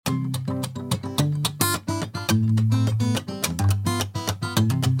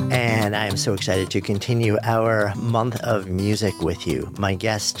and I am so excited to continue our month of music with you. My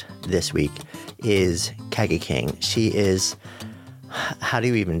guest this week is Kagi King. She is, how do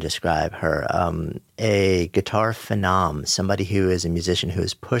you even describe her? A guitar phenom, somebody who is a musician who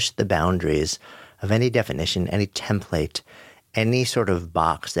has pushed the boundaries of any definition, any template, any sort of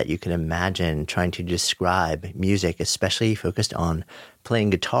box that you can imagine trying to describe music, especially focused on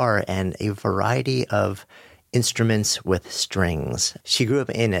playing guitar and a variety of instruments with strings. She grew up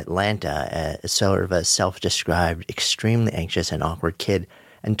in Atlanta, sort of a self-described, extremely anxious and awkward kid,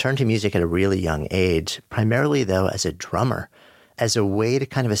 and turned to music at a really young age, primarily though as a drummer, as a way to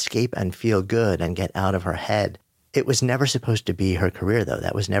kind of escape and feel good and get out of her head. It was never supposed to be her career though.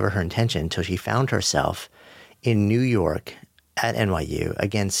 That was never her intention until she found herself in New York at NYU,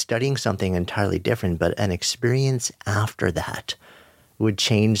 again, studying something entirely different, but an experience after that would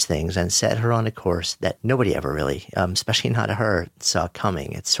change things and set her on a course that nobody ever really, especially not her, saw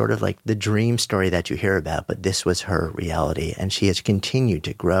coming. It's sort of like the dream story that you hear about, but this was her reality. And she has continued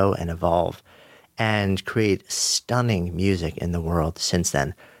to grow and evolve and create stunning music in the world since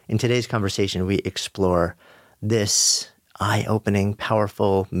then. In today's conversation, we explore this eye-opening,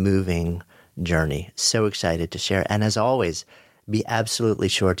 powerful, moving journey. So excited to share. And as always, be absolutely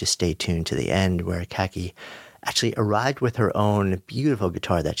sure to stay tuned to the end, where Kagi actually arrived with her own beautiful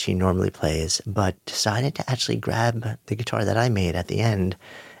guitar that she normally plays, but decided to actually grab the guitar that I made at the end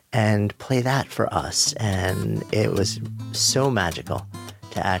and play that for us. And it was so magical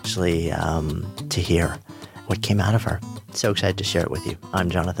to actually to hear what came out of her. So excited to share it with you. I'm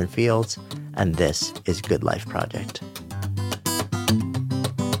Jonathan Fields, and this is Good Life Project.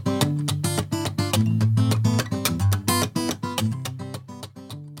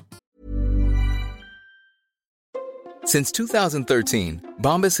 Since 2013,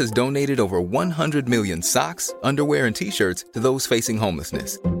 Bombas has donated over 100 million socks, underwear, and T-shirts to those facing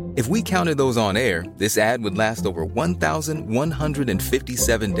homelessness. If we counted those on air, this ad would last over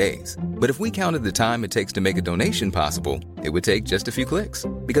 1,157 days. But if we counted the time it takes to make a donation possible, it would take just a few clicks.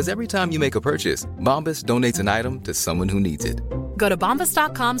 Because every time you make a purchase, Bombas donates an item to someone who needs it. Go to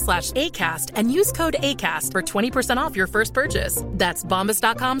bombas.com/ACAST and use code ACAST for 20% off your first purchase. That's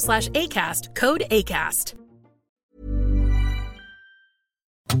bombas.com/ACAST, code ACAST.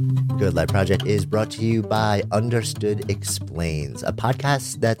 Good Life Project is brought to you by Understood Explains, a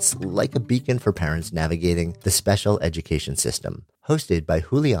podcast that's like a beacon for parents navigating the special education system. Hosted by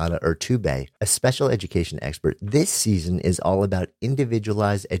Juliana Urtubey, a special education expert, this season is all about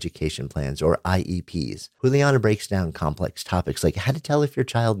individualized education plans, or IEPs. Juliana breaks down complex topics like how to tell if your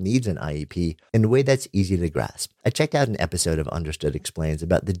child needs an IEP in a way that's easy to grasp. I checked out an episode of Understood Explains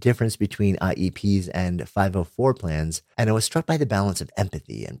about the difference between IEPs and 504 plans, and I was struck by the balance of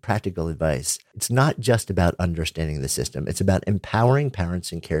empathy and practical advice. It's not just about understanding the system, it's about empowering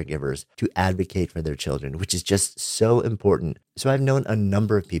parents and caregivers to advocate for their children, which is just so important. So I've known a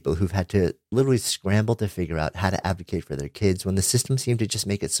number of people who've had to literally scramble to figure out how to advocate for their kids when the system seemed to just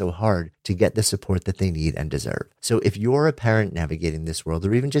make it so hard to get the support that they need and deserve. So if you're a parent navigating this world,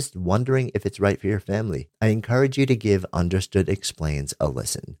 or even just wondering if it's right for your family, I encourage you to give Understood Explains a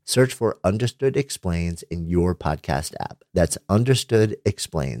listen. Search for Understood Explains in your podcast app. That's Understood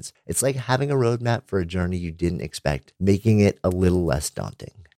Explains. It's like having a roadmap for a journey you didn't expect, making it a little less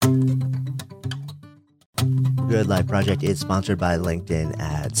daunting. Good Life Project is sponsored by LinkedIn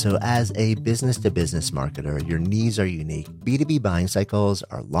Ads. So as a business-to-business marketer, your needs are unique. B2B buying cycles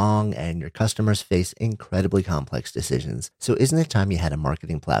are long and your customers face incredibly complex decisions. So isn't it time you had a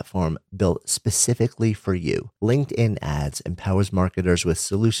marketing platform built specifically for you? LinkedIn Ads empowers marketers with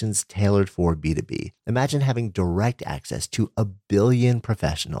solutions tailored for B2B. Imagine having direct access to 1 billion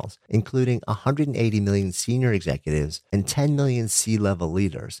professionals, including 180 million senior executives and 10 million C-level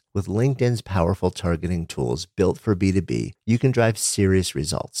leaders. With LinkedIn's powerful targeting tools built for B2B, you can drive serious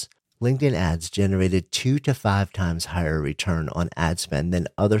results. LinkedIn Ads generated 2 to 5 times higher return on ad spend than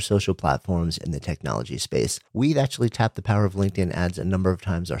other social platforms in the technology space. We've actually tapped the power of LinkedIn Ads a number of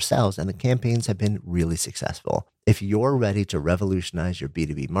times ourselves, and the campaigns have been really successful. If you're ready to revolutionize your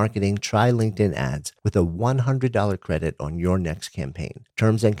B2B marketing, try LinkedIn Ads with a $100 credit on your next campaign.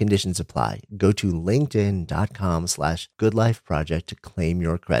 Terms and conditions apply. Go to linkedin.com/goodlifeproject to claim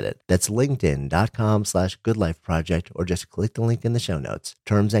your credit. That's linkedin.com/goodlifeproject, or just click the link in the show notes.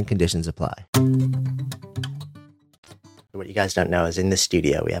 Terms and conditions apply. What you guys don't know is in the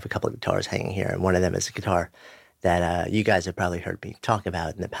studio, we have a couple of guitars hanging here, and one of them is a guitar that you guys have probably heard me talk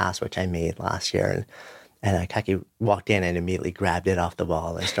about in the past, which I made last year. And Kagi walked in and immediately grabbed it off the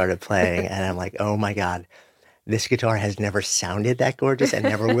wall and started playing. And I'm like, oh my God, this guitar has never sounded that gorgeous and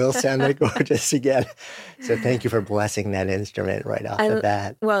never will sound that gorgeous again. So thank you for blessing that instrument right off the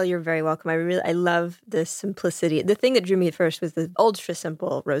bat. Well, you're very welcome. I love the simplicity. The thing that drew me at first was the ultra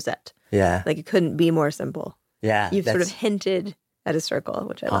simple rosette. Yeah. Like it couldn't be more simple. Yeah. You've sort of hinted at a circle,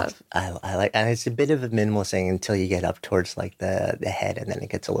 which I love. I like, and it's a bit of a minimalist thing until you get up towards like the head, and then it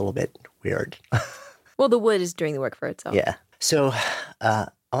gets a little bit weird. Well, the wood is doing the work for itself. Yeah. So, I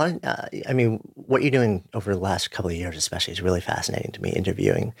mean, what you're doing over the last couple of years, especially, is really fascinating to me.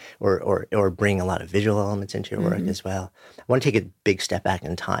 Interviewing or bringing a lot of visual elements into your work as well. I want to take a big step back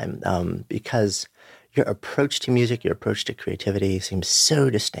in time because your approach to music, your approach to creativity seems so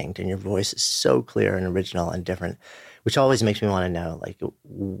distinct, and your voice is so clear and original and different, which always makes me want to know, like,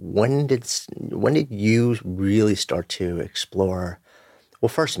 when did you really start to explore? Well,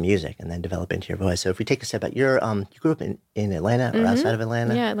 first music, and then develop into your voice. So if we take a step back, you grew up in Atlanta or outside of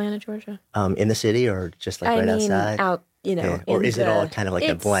Atlanta? Yeah, Atlanta, Georgia. In the city or just like right outside? Out, yeah. Or is it all kind of like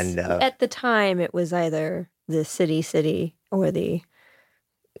a blend of? At the time, it was either the city or the,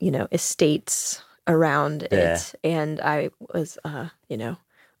 estates around it. And I was,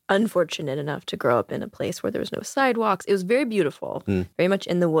 unfortunate enough to grow up in a place where there was no sidewalks. It was very beautiful, very much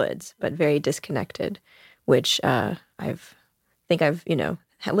in the woods, but very disconnected, which I've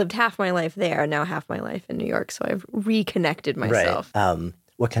lived half my life there, now half my life in New York. So I've reconnected myself. Right.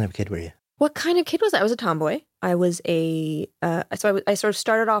 What kind of kid were you? What kind of kid was I? I was a tomboy. I was I sort of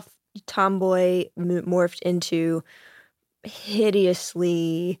started off tomboy, morphed into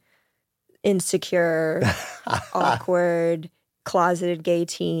hideously insecure, awkward, closeted gay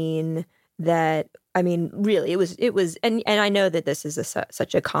teen that, I mean, really, it was, and I know that this is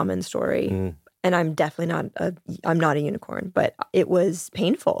such a common story. And I'm definitely I'm not a unicorn, but it was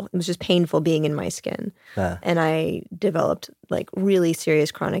painful. It was just painful being in my skin. And I developed like really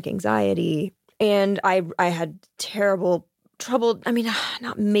serious chronic anxiety. And I had terrible trouble, I mean,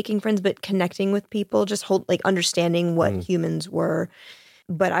 not making friends, but connecting with people, just understanding what humans were.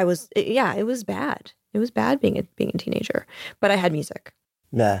 But it was bad. It was bad being a teenager. But I had music.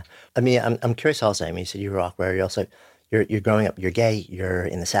 Yeah. I mean, I'm curious also. I mean, you said you were awkward. You also... You're growing up. You're gay. You're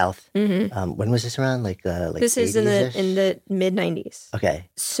in the South. When was this around? Like this is in the mid 90s. Okay.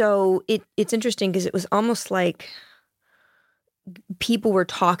 So it's interesting because it was almost like people were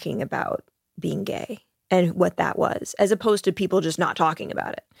talking about being gay and what that was, as opposed to people just not talking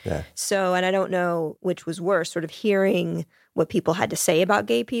about it. Yeah. So, and I don't know which was worse, sort of hearing what people had to say about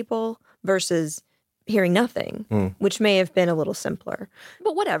gay people versus hearing nothing, which may have been a little simpler.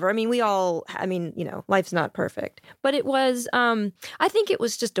 But whatever. I mean, life's not perfect. But it was, I think it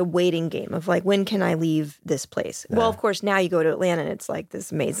was just a waiting game of like, when can I leave this place? Well, of course, now you go to Atlanta and it's like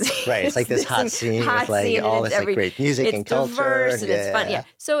this amazing... Right, it's like this hot scene with like all this like great music and culture. It's diverse and it's fun. Yeah.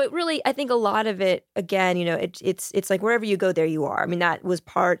 So it really, I think a lot of it, again, it's like wherever you go, there you are. I mean, that was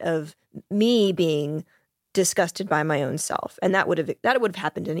part of me being disgusted by my own self. And that would have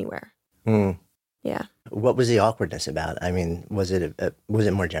happened anywhere. Yeah. What was the awkwardness about? I mean, was it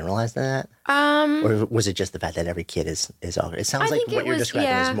more generalized than that? Or was it just the fact that every kid is awkward? It sounds like what you're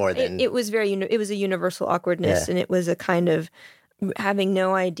describing is more than... It was it was a universal awkwardness, and it was a kind of having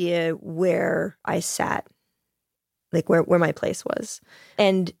no idea where I sat, like where my place was,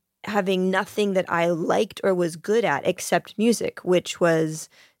 and having nothing that I liked or was good at except music, which was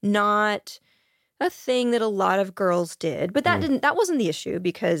not a thing that a lot of girls did. But that wasn't the issue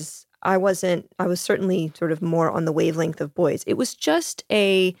because... I was certainly sort of more on the wavelength of boys. It was just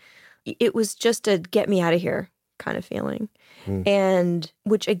a get me out of here kind of feeling. And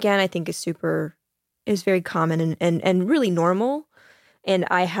which again, I think is very common and really normal. And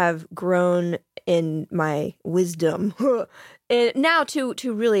I have grown in my wisdom and now to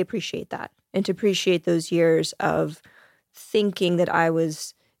really appreciate that and to appreciate those years of thinking that I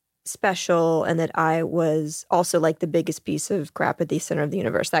was special and that I was also like the biggest piece of crap at the center of the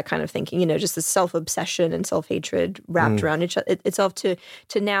universe, that kind of thinking, just the self-obsession and self-hatred wrapped around itself to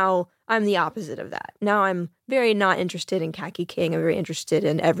now I'm the opposite of that. Now I'm very not interested in Khaki King. I'm very interested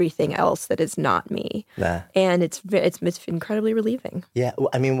in everything else that is not me. Yeah. And it's incredibly relieving. Yeah.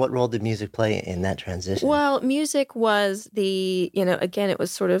 I mean, what role did music play in that transition? Well, music was again, it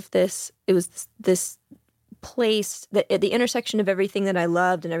was sort of this place that at the intersection of everything that I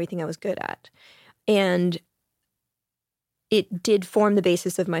loved and everything I was good at. And it did form the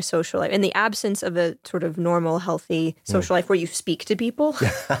basis of my social life. In the absence of a sort of normal, healthy social life where you speak to people.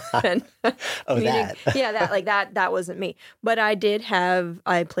 And that wasn't me. But I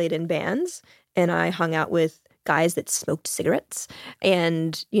played in bands and I hung out with guys that smoked cigarettes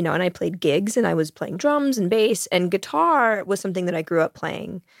and I played gigs and I was playing drums and bass and guitar was something that I grew up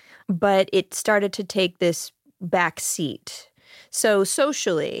playing. But it started to take this back seat. So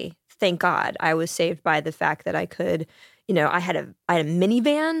socially, thank God, I was saved by the fact that I could, I had a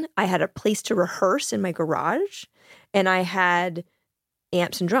minivan, I had a place to rehearse in my garage, and I had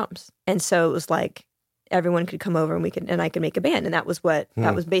amps and drums. And so it was like everyone could come over and I could make a band. And that was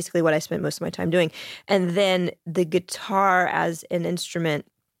basically what I spent most of my time doing. And then the guitar as an instrument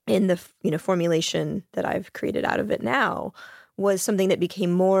in the, formulation that I've created out of it now was something that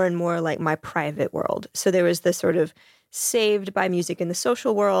became more and more like my private world. So there was this sort of saved by music in the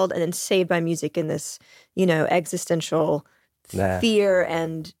social world and then saved by music in this, existential fear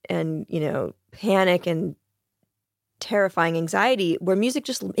and panic and terrifying anxiety where music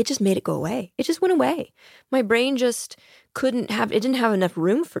just made it go away. It just went away. My brain just didn't have enough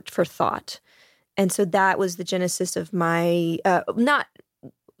room for thought. And so that was the genesis of my, not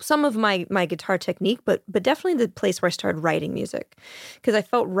some of my guitar technique, but definitely the place where I started writing music, because I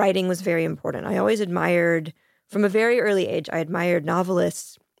felt writing was very important. I always admired, from a very early age, I admired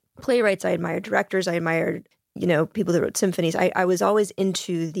novelists, playwrights, I admired directors, I admired, people that wrote symphonies. I was always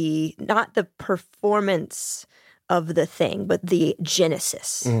into not the performance of the thing, but the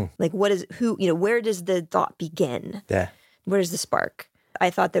genesis. Like where does the thought begin? Yeah. Where does the spark? I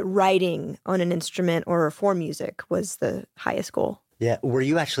thought that writing on an instrument or for music was the highest goal. Yeah. Were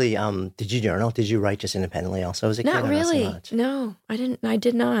you actually, did you journal? Did you write just independently also as a kid? Not really. No, I didn't. I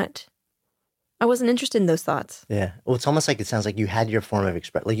did not. I wasn't interested in those thoughts. Yeah. Well, it's almost like it sounds like you had your form of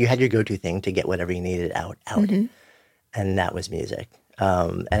express, like you had your go-to thing to get whatever you needed out. Mm-hmm. And that was music.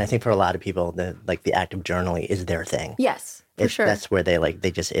 And I think for a lot of people, the act of journaling is their thing. Yes, for sure. That's where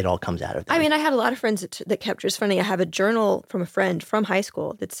it all comes out of them. I mean, I had a lot of friends that kept, it's funny, I have a journal from a friend from high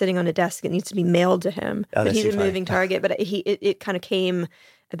school that's sitting on a desk. It needs to be mailed to him. Oh, but he's a moving target, but it kind of came,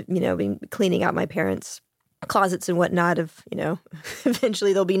 being cleaning out my parents' closets and whatnot of,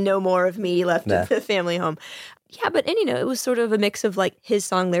 eventually there'll be no more of me left at the family home. Yeah, but, it was sort of a mix of like his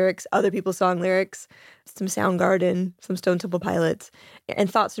song lyrics, other people's song lyrics, some Soundgarden, some Stone Temple Pilots,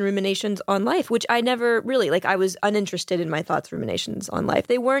 and thoughts and ruminations on life, which I never really, I was uninterested in my thoughts and ruminations on life.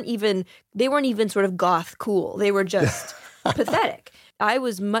 They weren't even sort of goth cool. They were just pathetic. I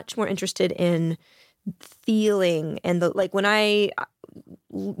was much more interested in feeling and when I,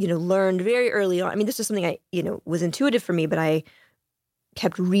 learned very early on. I mean, this is something I, was intuitive for me, but I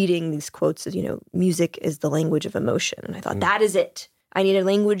kept reading these quotes of, music is the language of emotion. And I thought, that is it. I need a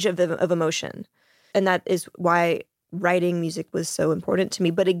language of emotion. And that is why writing music was so important to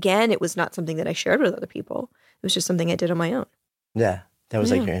me. But again, it was not something that I shared with other people. It was just something I did on my own. Yeah. That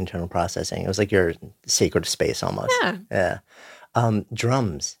was like your internal processing. It was like your sacred space almost. Yeah. Yeah.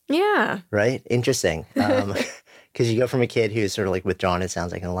 Drums. Yeah. Right? Interesting. Because you go from a kid who's sort of like withdrawn, it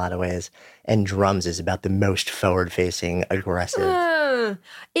sounds like in a lot of ways, and drums is about the most forward-facing, aggressive.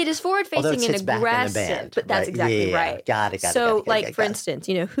 It is forward-facing and aggressive, band, but that's exactly right. Got it. So, for instance,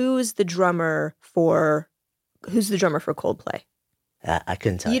 who's the drummer for Coldplay? I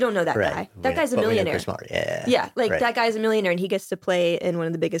couldn't tell you. You don't know that guy. That guy's a millionaire. Yeah, that guy's a millionaire, and he gets to play in one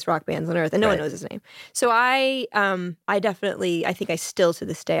of the biggest rock bands on earth, and no one knows his name. So I think I still to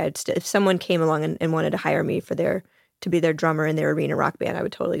this day, if someone came along and wanted to hire me to be their drummer in their arena rock band, I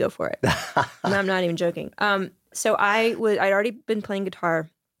would totally go for it. And I'm not even joking. So I'd already been playing guitar,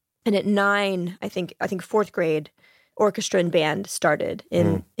 and at 9, I think 4th grade, orchestra and band started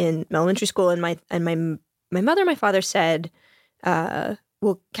in elementary school, and my mother and my father said,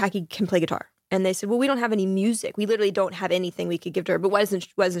 well, Kaki can play guitar. And they said, well, we don't have any music. We literally don't have anything we could give to her. But why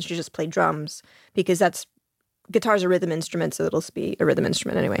doesn't she just play drums? Because guitar's a rhythm instrument, so it'll be a rhythm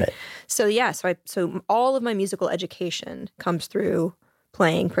instrument anyway. Right. So so all of my musical education comes through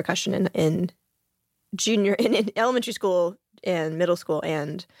playing percussion in elementary school and middle school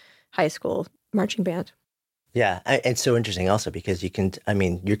and high school marching band. Yeah, and so interesting also because your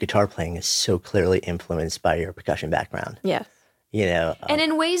guitar playing is so clearly influenced by your percussion background. Yeah. And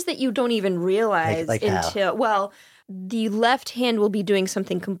in ways that you don't even realize until, well, the left hand will be doing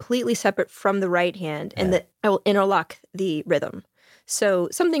something completely separate from the right hand, and that I will interlock the rhythm. So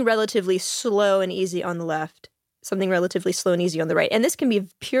something relatively slow and easy on the left, something relatively slow and easy on the right. And this can be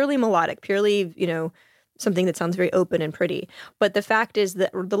purely melodic, purely, something that sounds very open and pretty. But the fact is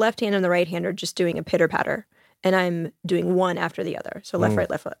that the left hand and the right hand are just doing a pitter-patter, and I'm doing one after the other. So left, right,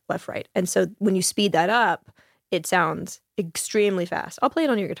 left, right. And so when you speed that up, it sounds extremely fast. I'll play it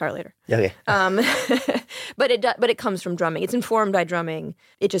on your guitar later. Okay. But it comes from drumming. It's informed by drumming.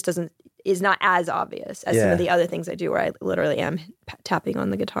 It just is not as obvious as some of the other things I do, where I literally am tapping on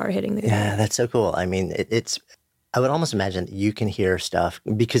the guitar, hitting the guitar. Yeah, that's so cool. I mean, I would almost imagine that you can hear stuff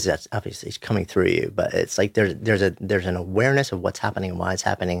because that's obviously coming through you, but it's like there's an awareness of what's happening and why it's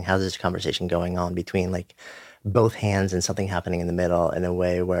happening. How's this conversation going on between both hands and something happening in the middle in a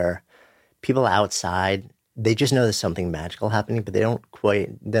way where people outside, they just know there's something magical happening, but they're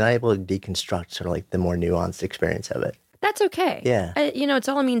not able to deconstruct sort of like the more nuanced experience of it. That's okay. Yeah. It's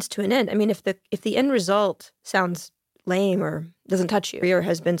all a means to an end. I mean, if the end result sounds lame or doesn't touch you, or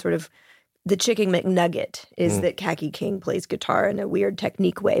has been sort of the chicken McNugget is that Kaki King plays guitar in a weird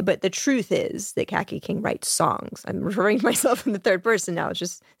technique way. But the truth is that Kaki King writes songs. I'm referring to myself in the third person now. It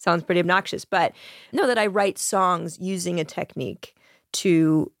just sounds pretty obnoxious. But know that I write songs using a technique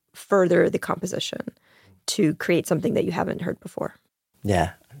to further the composition, to create something that you haven't heard before.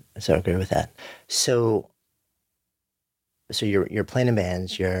 Yeah, so I agree with that. So you're playing in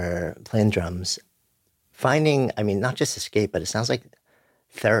bands, you're playing drums, finding, I mean, not just escape, but it sounds like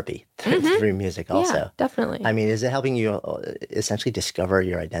therapy through music also. Yeah, definitely. I mean, is it helping you essentially discover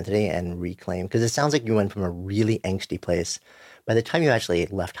your identity and reclaim? Because it sounds like you went from a really angsty place. By the time you actually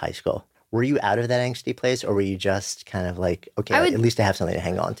left high school, were you out of that angsty place, or were you just kind of like, okay, at least I have something to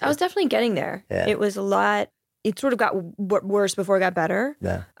hang on to? I was definitely getting there. Yeah. It was a lot. It sort of got worse before it got better.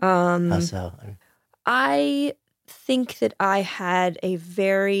 Yeah. How so? I think that I had a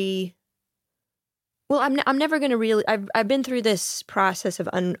very... Well, I'm never going to really... I've been through this process of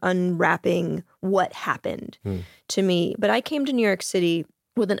unwrapping what happened to me. But I came to New York City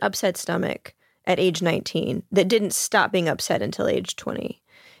with an upset stomach at age 19 that didn't stop being upset until age 20.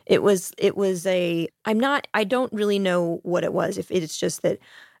 I don't really know what it was. If it's just that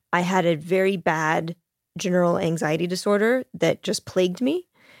I had a very bad general anxiety disorder that just plagued me.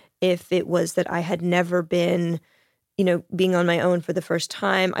 If it was that I had never been... being on my own for the first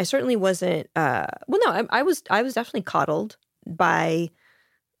time, I certainly wasn't. I was definitely coddled by,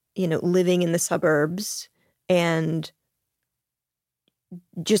 living in the suburbs and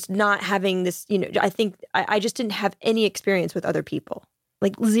just not having this. I think I just didn't have any experience with other people,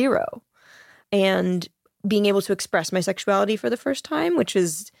 like zero, and being able to express my sexuality for the first time, which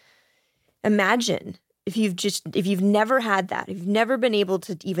is, imagine. If you've never had that, if you've never been able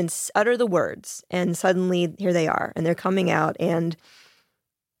to even utter the words, and suddenly here they are, and they're coming out, and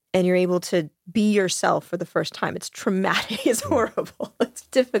you're able to be yourself for the first time, it's traumatic, it's horrible, it's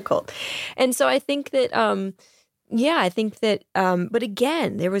difficult. And so I think that, but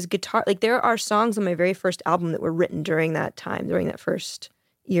again, there was guitar, like there are songs on my very first album that were written during that time, during that first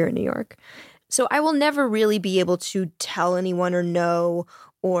year in New York. So I will never really be able to tell anyone or know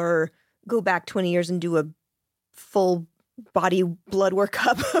or go back 20 years and do a full body blood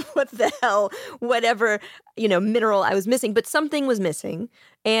workup of what the hell, whatever, mineral I was missing. But something was missing,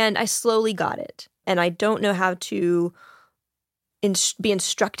 and I slowly got it. And I don't know how to be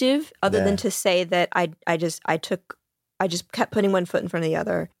instructive other than to say that I just kept putting one foot in front of the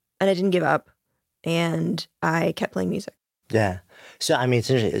other, and I didn't give up, and I kept playing music. Yeah. So, I mean, it's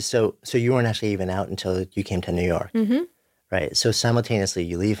interesting. So you weren't actually even out until you came to New York. Mm-hmm. Right. So simultaneously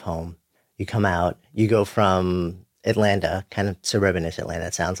you leave home, you come out, you go from Atlanta, kind of suburbanish Atlanta,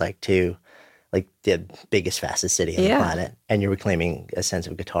 it sounds like, to like the biggest, fastest city on the planet. And you're reclaiming a sense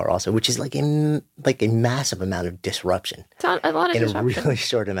of guitar also, which is like a massive amount of disruption. It's a lot of in disruption. a really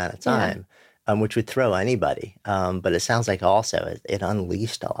short amount of time, which would throw anybody. But it sounds like also it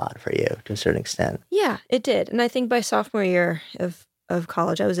unleashed a lot for you to a certain extent. Yeah, it did. And I think by sophomore year of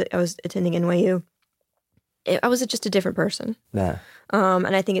college, I was attending NYU. I was just a different person. Yeah.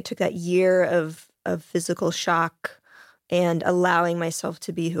 And I think it took that year of physical shock and allowing myself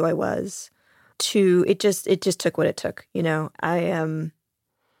to be who I was it just took what it took. I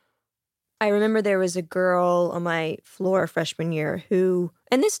remember there was a girl on my floor freshman year who,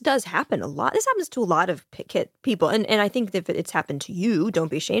 and this does happen a lot. This happens to a lot of people. And I think that if it's happened to you,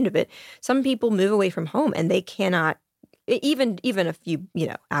 don't be ashamed of it. Some people move away from home and they cannot, even a few,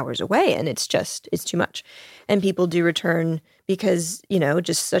 hours away, and it's too much. And people do return because,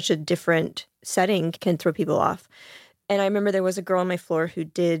 just such a different setting can throw people off. And I remember there was a girl on my floor who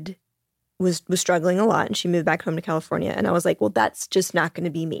was struggling a lot, and she moved back home to California. And I was like, well, that's just not going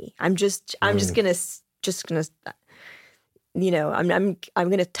to be me. I'm just gonna, I'm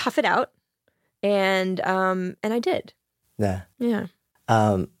gonna tough it out. And I did. Yeah. Yeah.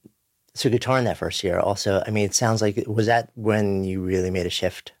 So guitar in that first year also, I mean, it sounds like, was that when you really made a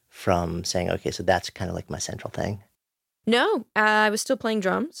shift from saying, okay, so that's kind of like my central thing? No, I was still playing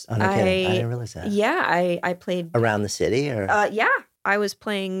drums. Oh, no kidding. I didn't realize that. Yeah, I played. Around the city? Or? Yeah, I was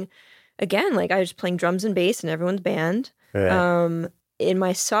playing, again, like I was playing drums and bass in everyone's band. Right. in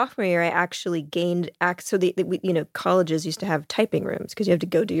my sophomore year, I actually gained access. So colleges used to have typing rooms because you have to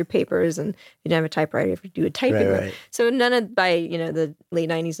go do your papers, and you didn't have a typewriter. You have to do a typing room. Right. So by the late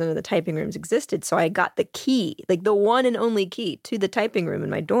 90s, none of the typing rooms existed. So I got the key, like the one and only key to the typing room in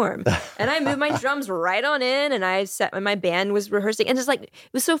my dorm, and I moved my drums right on in, and I sat. My band was rehearsing, and it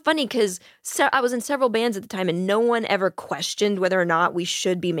was so funny because I was in several bands at the time, and no one ever questioned whether or not we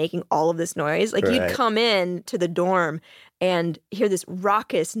should be making all of this noise. Like you'd come in to the dorm and hear this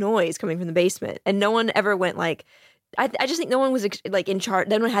raucous noise coming from the basement. And no one ever went like, I just think no one was like in charge.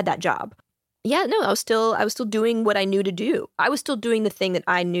 No one had that job. Yeah, no, I was still doing what I knew to do. I was still doing the thing that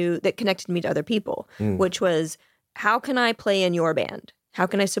I knew that connected me to other people, which was, how can I play in your band? How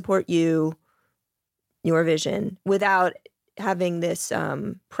can I support you, your vision, without having this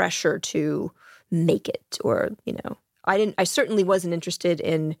pressure to make it? Or, I certainly wasn't interested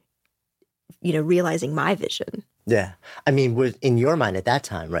in, realizing my vision. Yeah. I mean, in your mind at that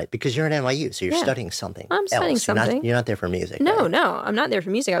time, right? Because you're at NYU, so you're studying something I'm studying else. something. You're not there for music. No, right? no, I'm not there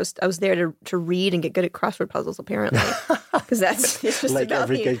for music. I was there to read and get good at crossword puzzles, apparently. Because it's just like about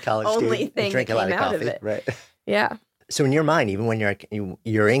every good college only student, thing drink that a lot came of out coffee, of it. Right. Yeah. So in your mind, even when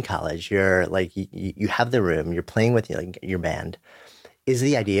you're in college, you're like, you have the room, you're playing with your band. Is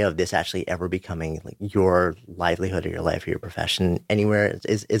the idea of this actually ever becoming like your livelihood or your life or your profession anywhere?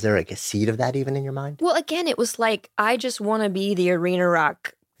 Is there like a seed of that even in your mind? Well, again, it was like, I just want to be the arena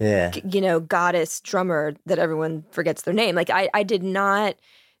rock, goddess drummer that everyone forgets their name. Like I did not,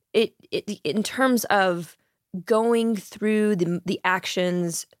 it in terms of going through the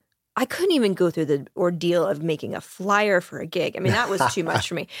actions, I couldn't even go through the ordeal of making a flyer for a gig. I mean, that was too much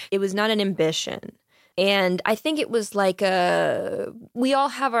for me. It was not an ambition. And I think it was like we all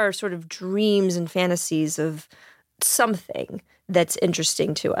have our sort of dreams and fantasies of something that's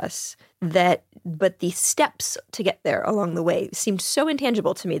interesting to us, but the steps to get there along the way seemed so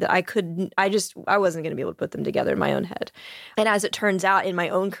intangible to me that I wasn't going to be able to put them together in my own head. And as it turns out, in my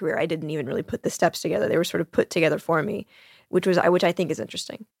own career, I didn't even really put the steps together. They were sort of put together for me, which I think is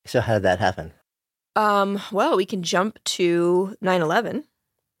interesting. So how did that happen? Well, we can jump to 9/11.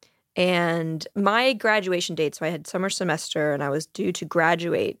 And my graduation date, so I had summer semester and I was due to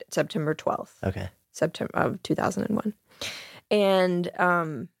graduate September 12th. Okay. September of 2001. And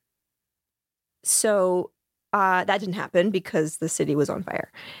so that didn't happen because the city was on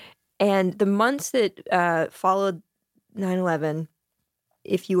fire. And the months that followed 9/11,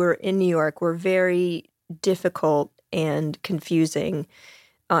 if you were in New York, were very difficult and confusing,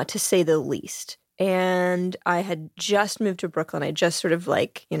 to say the least. And I had just moved to Brooklyn. I just sort of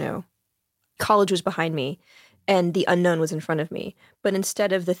college was behind me and the unknown was in front of me. But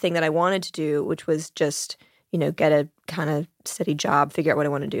instead of the thing that I wanted to do, which was just, get a kind of steady job, figure out what I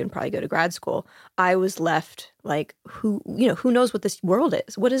want to do and probably go to grad school, I was left like, who knows what this world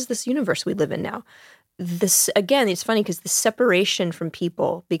is? What is this universe we live in now? Again, it's funny because the separation from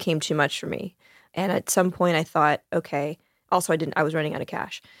people became too much for me. And at some point I thought, okay, also I was running out of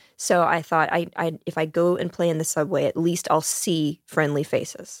cash. So I thought, if I go and play in the subway, at least I'll see friendly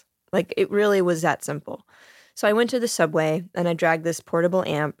faces. Like, it really was that simple. So I went to the subway and I dragged this portable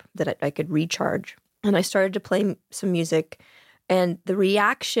amp that I could recharge. And I started to play some music. And the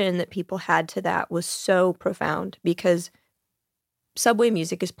reaction that people had to that was so profound because subway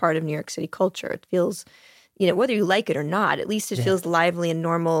music is part of New York City culture. It feels, whether you like it or not, at least it feels lively and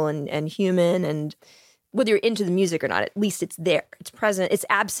normal and human. And whether you're into the music or not, at least it's there. It's present. Its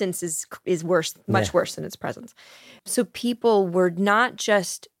absence is worse, much worse than its presence. So people were not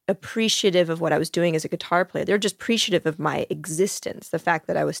just appreciative of what I was doing as a guitar player. They're just appreciative of my existence, the fact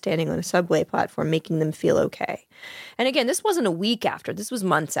that I was standing on a subway platform, making them feel okay. And again, this wasn't a week after. This was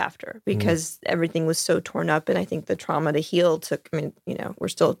months after because everything was so torn up. And I think the trauma to heal took,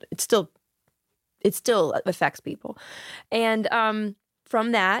 it still affects people. And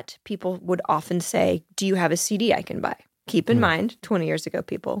from that, people would often say, do you have a CD I can buy? Keep in mind, 20 years ago,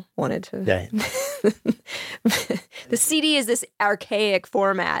 people wanted to. Yeah. The CD is this archaic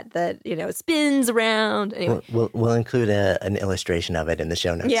format that, spins around. Anyway. We'll include an illustration of it in the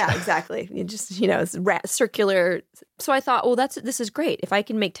show notes. Yeah, exactly. You just, it's circular. So I thought, well, this is great. If I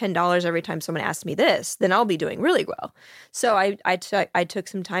can make $10 every time someone asks me this, then I'll be doing really well. So I took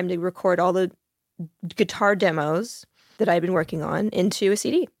some time to record all the guitar demos that I'd been working on into a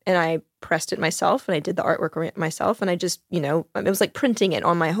CD. And I pressed it myself and I did the artwork myself. And I just, it was like printing it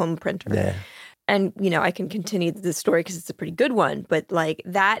on my home printer. Yeah. And, I can continue the story because it's a pretty good one. But like,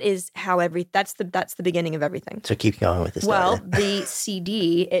 that is how that's the beginning of everything. So keep going with the story. Well, the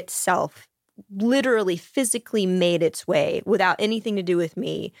CD itself literally physically made its way without anything to do with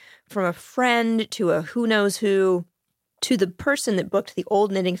me from a friend to a who knows who to the person that booked the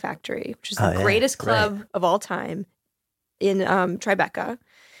Old Knitting Factory, which is the greatest club of all time in Tribeca,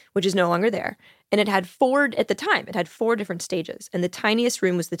 which is no longer there. And it had four different stages. And the tiniest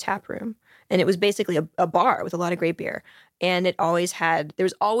room was the tap room. And it was basically a bar with a lot of great beer. And they always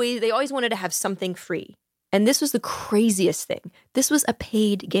wanted to have something free. And this was the craziest thing. This was a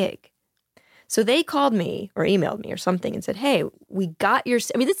paid gig. So they called me or emailed me or something and said, hey, we got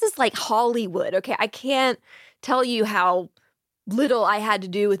this is like Hollywood. Okay, I can't tell you how little I had to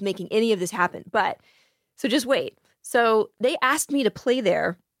do with making any of this happen. So just wait. So they asked me to play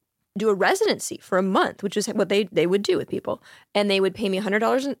there, do a residency for a month, which is what they would do with people. And they would pay me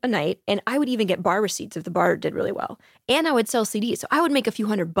 $100 a night. And I would even get bar receipts if the bar did really well. And I would sell CDs. So I would make a few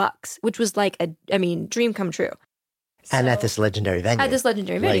 $100, which was like dream come true. And at this legendary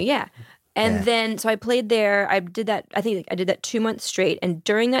venue. Yeah. And then, so I played there. I did that 2 months straight. And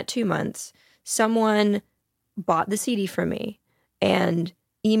during that 2 months, someone bought the CD from me and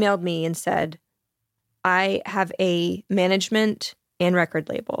emailed me and said, I have a management and record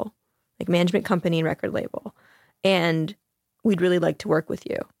label, like management company and record label, and we'd really like to work with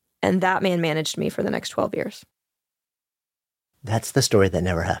you. And that man managed me for the next 12 years. That's the story that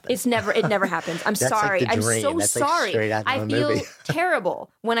never happens. It never happens. I'm sorry. Like I'm so That's sorry. Like I feel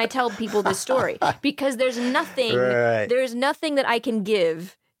terrible when I tell people this story because there's nothing that I can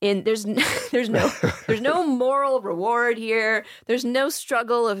give in there's no moral reward here. There's no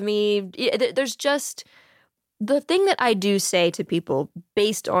struggle of me. There's just the thing that I do say to people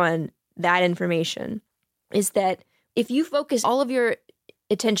based on that information is that if you focus all of your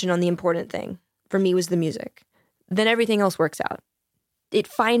attention on the important thing, for me was the music, then everything else works out. It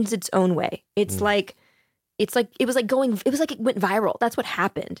finds its own way. It was like it went viral. That's what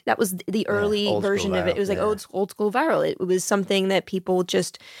happened. That was the early version of it. It was like old school viral. It was something that people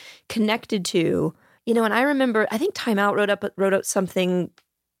just connected to, and I remember, I think Time Out wrote up something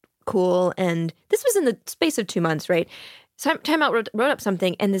cool. And this was in the space of 2 months, right? So Time Out wrote up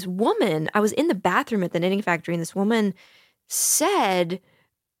something. And this woman, I was in the bathroom at the Knitting Factory, and this woman said,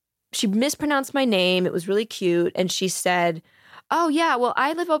 she mispronounced my name. It was really cute. And she said, oh, yeah, well,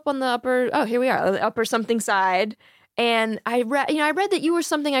 I live up on the upper something side. And I read that you were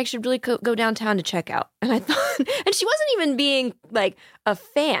something I should really go downtown to check out. And I thought, and she wasn't even being like a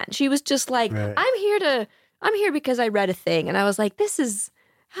fan. She was just like, right. I'm here because I read a thing. And I was like, this is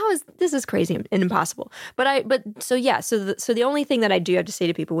crazy and impossible. So the only thing that I do have to say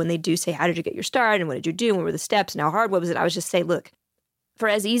to people when they do say, how did you get your start? And what did you do? And what were the steps? And how hard was it? I was just say, look, for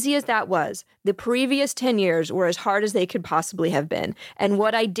as easy as that was, the previous 10 years were as hard as they could possibly have been. And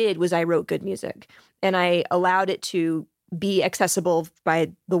what I did was I wrote good music and I allowed it to be accessible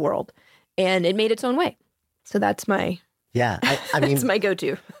by the world, and it made its own way. So that's my that's my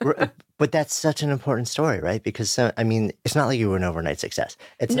go-to. But that's such an important story, right? Because it's not like you were an overnight success.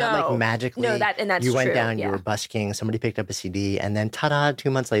 It's not like magically you went down, you were busking, somebody picked up a CD, and then ta-da,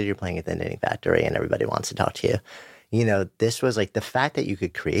 2 months later you're playing at the Knitting Factory and everybody wants to talk to you. This was like the fact that you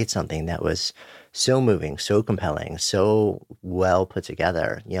could create something that was so moving, so compelling, so well put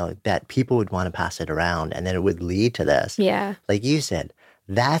together, that people would want to pass it around, and then it would lead to this. Yeah. Like you said,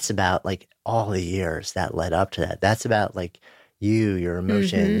 that's about like all the years that led up to that. That's about like your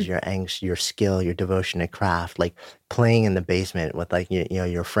emotions, your angst, your skill, your devotion to craft, like playing in the basement with like,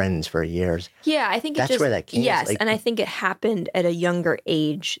 your friends for years. Yeah, I think that's where that came. Yes, and I think it happened at a younger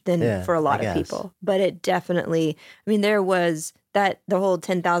age than for a lot of people. But it definitely, there was the whole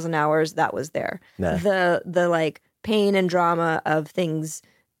 10,000 hours that was there. Yeah. The like pain and drama of things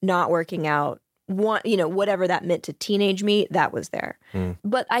not working out, whatever that meant to teenage me, that was there.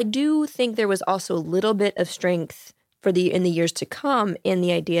 But I do think there was also a little bit of strength in the years to come, in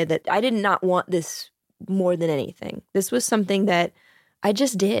the idea that I did not want this more than anything. This was something that I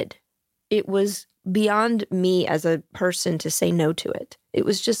just did. It was beyond me as a person to say no to it. It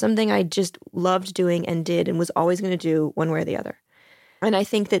was just something I just loved doing and did and was always going to do one way or the other. And I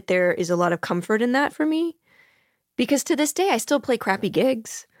think that there is a lot of comfort in that for me, because to this day I still play crappy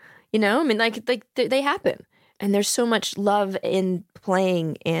gigs. Like they happen. And there's so much love in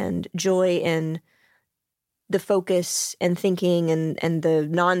playing and joy in the focus and thinking and the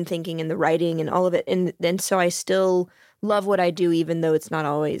non-thinking and the writing and all of it. And so I still love what I do, even though it's not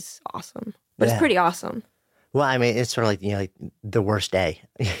always awesome. But it's pretty awesome. Well, it's sort of like, like the worst day,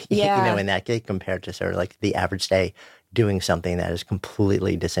 in that gig compared to sort of like the average day doing something that is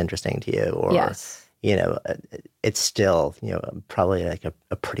completely disinteresting to you. Or, it's still, probably like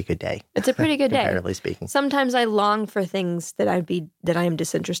a pretty good day. It's a pretty good day. Comparatively speaking. Sometimes I long for things that I am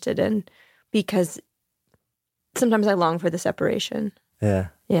disinterested in, because sometimes I long for the separation. Yeah.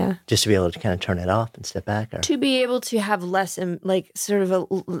 Yeah. Just to be able to kind of turn it off and step back? Or? To be able to have less,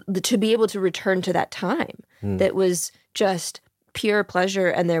 to be able to return to that time that was just pure pleasure,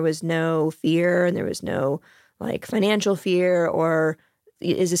 and there was no fear, and there was no like financial fear or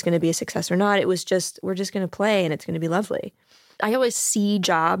is this going to be a success or not? It was just, we're just going to play and it's going to be lovely. I always see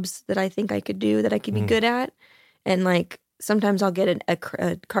jobs that I think I could do, that I could be good at. And like, sometimes I'll get a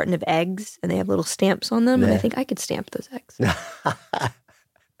carton of eggs and they have little stamps on them. And I think I could stamp those eggs.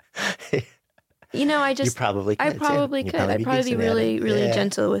 You know, You probably could. I probably could. I'd probably be really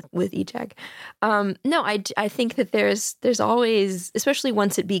gentle with each egg. No, I think that there's always, especially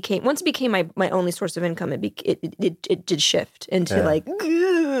once it became my only source of income, it did shift into like,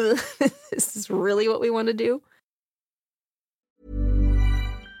 this is really what we want to do.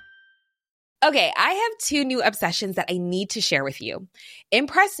 Okay, I have two new obsessions that I need to share with you.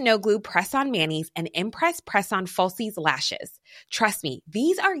 Impress No Glue Press-On Manis and Impress Press-On Falsies Lashes. Trust me,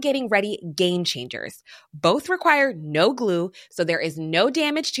 these are getting ready game changers. Both require no glue, so there is no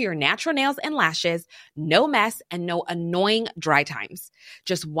damage to your natural nails and lashes, no mess, and no annoying dry times.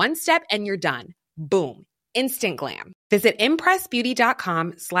 Just one step and you're done. Boom. Instant glam. Visit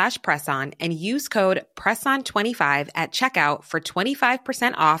impressbeauty.com/presson and use code PRESSON25 at checkout for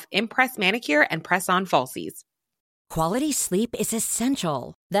 25% off Impress Manicure and Press-On Falsies. Quality sleep is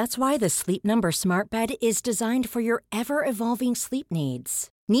essential. That's why the Sleep Number Smart Bed is designed for your ever-evolving sleep needs.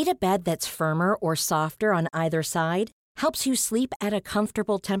 Need a bed that's firmer or softer on either side? Helps you sleep at a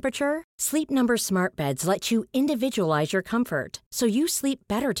comfortable temperature? Sleep Number Smart Beds let you individualize your comfort, so you sleep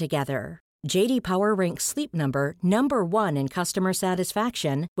better together. J.D. Power ranks Sleep Number number 1 in customer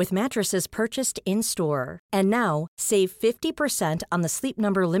satisfaction with mattresses purchased in-store. And now, save 50% on the Sleep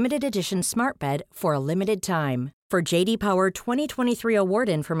Number Limited Edition Smart Bed for a limited time. For J.D. Power 2023 award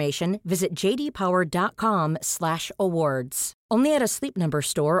information, visit jdpower.com/awards. Only at a Sleep Number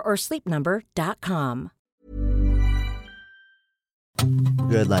store or sleepnumber.com.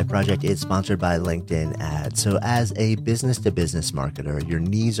 Good Life Project is sponsored by LinkedIn Ads. So as a business-to-business marketer, your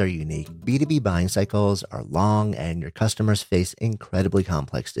needs are unique. B2B buying cycles are long and your customers face incredibly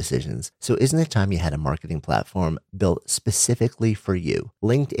complex decisions. So isn't it time you had a marketing platform built specifically for you?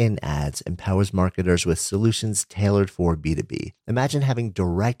 LinkedIn Ads empowers marketers with solutions tailored for B2B. Imagine having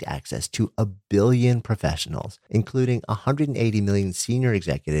direct access to 1 billion professionals, including 180 million senior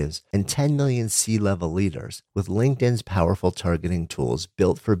executives and 10 million C-level leaders. With LinkedIn's powerful targeting tools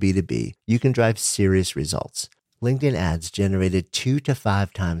built for B2B, you can drive serious results. LinkedIn Ads generated 2 to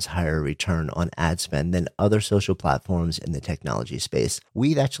 5 times higher return on ad spend than other social platforms in the technology space.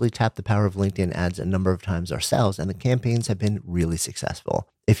 We've actually tapped the power of LinkedIn Ads a number of times ourselves, and the campaigns have been really successful.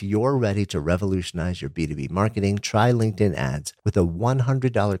 If you're ready to revolutionize your B2B marketing, try LinkedIn Ads with a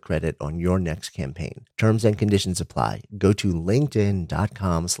 $100 credit on your next campaign. Terms and conditions apply. Go to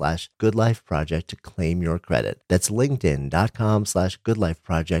linkedin.com/goodlifeproject to claim your credit. That's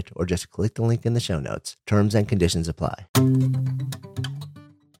linkedin.com/goodlifeproject, or just click the link in the show notes. Terms and conditions apply.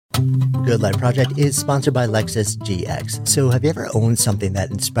 Good Life Project is sponsored by Lexus GX. So have you ever owned something that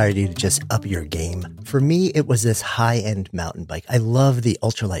inspired you to just up your game? For me, it was this high-end mountain bike. I love the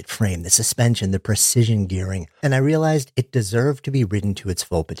ultralight frame, the suspension, the precision gearing, and I realized it deserved to be ridden to its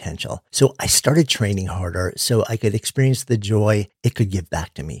full potential. So I started training harder so I could experience the joy it could give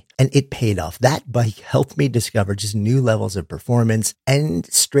back to me. And it paid off. That bike helped me discover just new levels of performance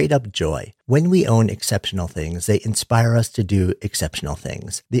and straight up joy. When we own exceptional things, they inspire us to do exceptional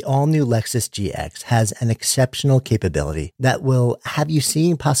things. The all-new Lexus GX has an exceptional capability that will have you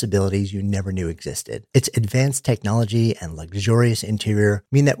seeing possibilities you never knew existed. Its advanced technology and luxurious interior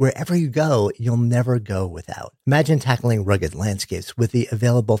mean that wherever you go, you'll never go without. Imagine tackling rugged landscapes with the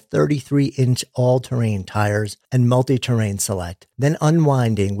available 33-inch all-terrain tires and multi-terrain select, then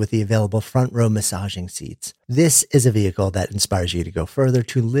unwinding with the available front-row massaging seats. This is a vehicle that inspires you to go further,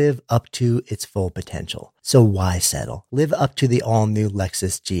 to live up to its full potential. So why settle? Live up to the all-new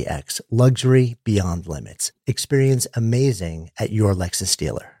Lexus GX, luxury beyond limits. Experience amazing at your Lexus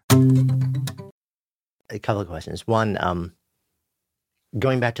dealer. A couple of questions. One,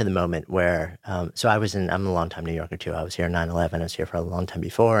 going back to the moment where, I'm a long-time New Yorker too. I was here in 9/11. I was here for a long time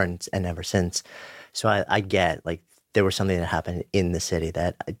before and ever since. So I get, like, there was something that happened in the city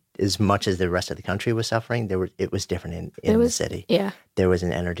that, as much as the rest of the country was suffering, it was different in the city. Yeah. There was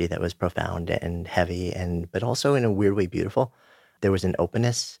an energy that was profound and heavy, but also in a weird way beautiful. There was an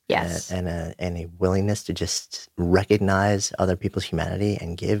openness, yes, and a willingness to just recognize other people's humanity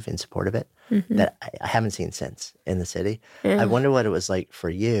and give in support of it that I haven't seen since in the city. I wonder what it was like for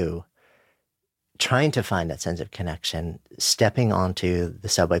you, trying to find that sense of connection, stepping onto the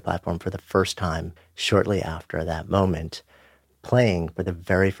subway platform for the first time shortly after that moment, playing for the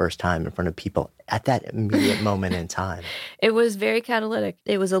very first time in front of people at that immediate moment in time? It was very catalytic.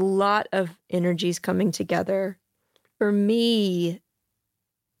 It was a lot of energies coming together. For me,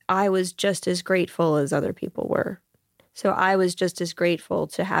 I was just as grateful as other people were. So I was just as grateful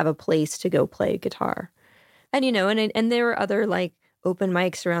to have a place to go play guitar. And, and there were other like open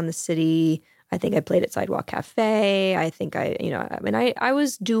mics around the city. I think I played at Sidewalk Cafe. I think I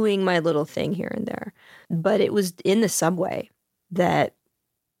was doing my little thing here and there. But it was in the subway that,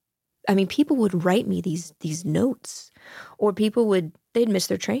 people would write me these notes, or they'd miss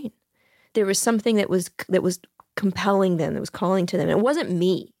their train. There was something that was compelling them, that was calling to them. It wasn't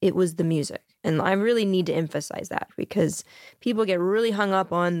me, it was the music. And I really need to emphasize that, because people get really hung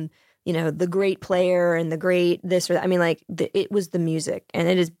up on, the great player and the great this or that. It was the music.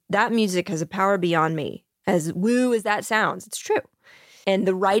 And that music has a power beyond me. As woo as that sounds, it's true. And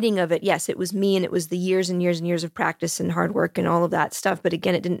the writing of it, yes, it was me, and it was the years and years and years of practice and hard work and all of that stuff. But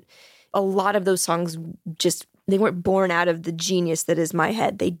again, a lot of those songs they weren't born out of the genius that is my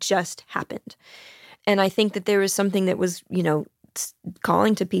head. They just happened. And I think that there was something that was,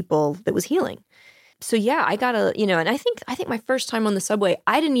 calling to people that was healing. So yeah, I got and I think my first time on the subway,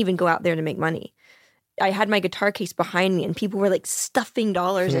 I didn't even go out there to make money. I had my guitar case behind me, and people were like stuffing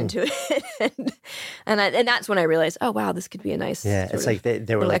dollars into it. and that's when I realized, oh wow, this could be a nice it's like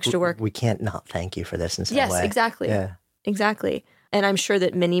they were like, extra work. We can't not thank you for this in some way. Yes, exactly. Yeah. Exactly. And I'm sure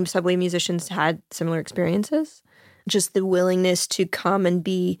that many subway musicians had similar experiences. Just the willingness to come and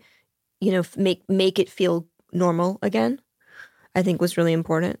be, make it feel normal again, I think was really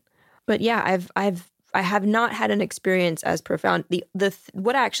important. But yeah, I have not had an experience as profound.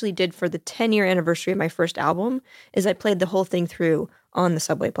 What I actually did for the 10-year anniversary of my first album is I played the whole thing through on the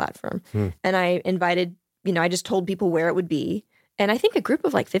subway platform. And I invited, I just told people where it would be. And I think a group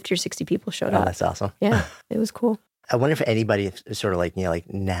of like 50 or 60 people showed up. Oh, that's awesome. Yeah, it was cool. I wonder if anybody sort of like,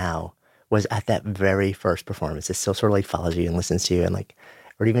 like now was at that very first performance. It still sort of like follows you and listens to you, and like,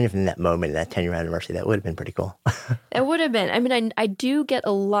 or even if in that moment, that 10-year anniversary, that would have been pretty cool. It would have been. I do get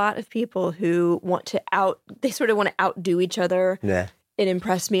a lot of people who want to they sort of want to outdo each other. Yeah. It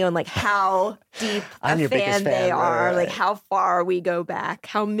impressed me on like how deep I'm a your biggest fan they are, right. like how far we go back,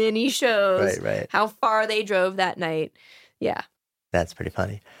 how many shows, right. how far they drove that night. Yeah. That's pretty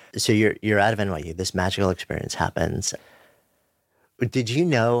funny. So you're out of NYU. This magical experience happens. Did you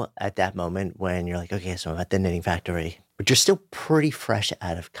know at that moment when you're like, okay, so I'm at the Knitting Factory, but you're still pretty fresh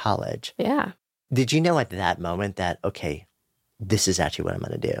out of college? Yeah. Did you know at that moment that, okay, this is actually what I'm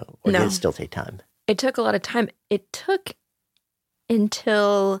going to do? Or No. did it still take time? It took a lot of time. It took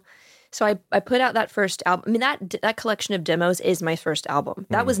until... So I put out that first album. That collection of demos is my first album.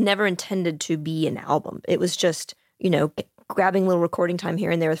 That was never intended to be an album. It was just, grabbing a little recording time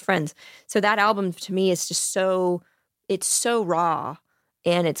here and there with friends. So that album to me is just it's so raw,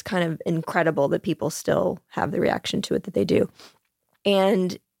 and it's kind of incredible that people still have the reaction to it that they do.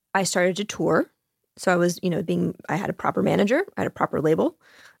 And I started to tour. So I was, I had a proper manager, I had a proper label,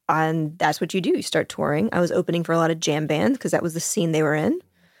 and that's what you do. You start touring. I was opening for a lot of jam bands because that was the scene they were in.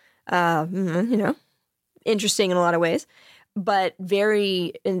 Interesting in a lot of ways, but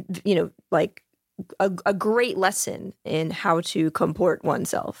very, like a great lesson in how to comport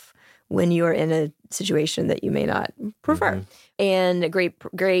oneself when you're in a situation that you may not prefer. Mm-hmm. And a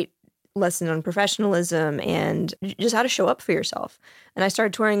great lesson on professionalism and just how to show up for yourself. And I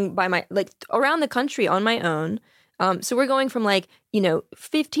started touring around the country on my own. So we're going from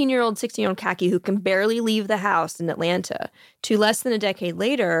 15-year-old, 16-year-old Kaki who can barely leave the house in Atlanta to less than a decade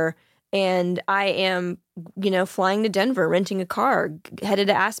later. And I am, flying to Denver, renting a car, headed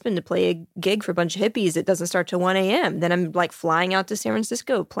to Aspen to play a gig for a bunch of hippies. It doesn't start till 1 a.m. Then I'm flying out to San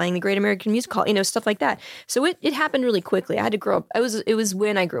Francisco, playing the Great American Music Hall, stuff like that. So it happened really quickly. I had to grow up. It was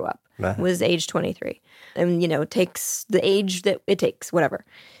when I grew up. It was age 23. And, it takes the age that it takes, whatever.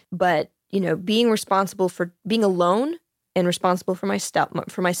 But, being responsible for being alone and responsible for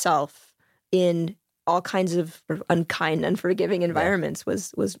myself in all kinds of unkind, unforgiving environments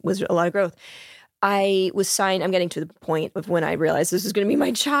was a lot of growth. I was signed, I'm getting to the point of when I realized this was going to be my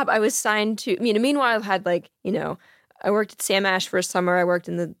job. I was signed to, meanwhile I had I worked at Sam Ash for a summer. I worked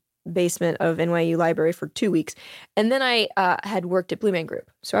in the basement of NYU Library for 2 weeks. And then I had worked at Blue Man Group.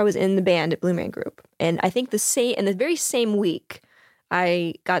 So I was in the band at Blue Man Group. And I think in the very same week,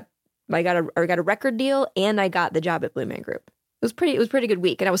 I got a record deal and I got the job at Blue Man Group. It was a pretty good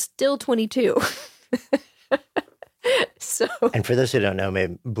week. And I was still 22. So, and for those who don't know,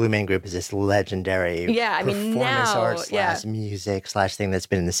 maybe Blue Man Group is this legendary performance art / music / thing that's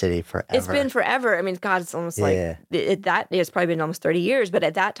been in the city forever. It's been forever. I mean, God, it's almost like it's probably been almost 30 years. But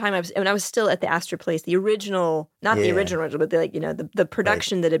at that time, I was still at the Astor Place, the original, not the original, but the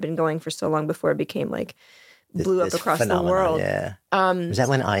production that had been going for so long before it became like blew up across the world. Yeah. Was that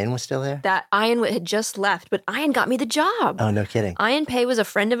when Ian was still there? That Ian had just left, but Ian got me the job. Oh, no kidding. Ian Pei was a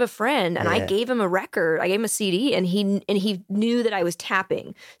friend of a friend, and I gave him a record. I gave him a CD, and he knew that I was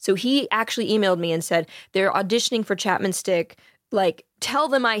tapping. So he actually emailed me and said, they're auditioning for Chapman Stick. Like, tell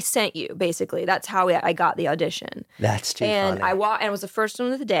them I sent you, basically. That's how I got the audition. That's too funny. And I was the first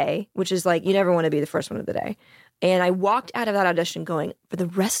one of the day, which is like, you never want to be the first one of the day. And I walked out of that audition going, for the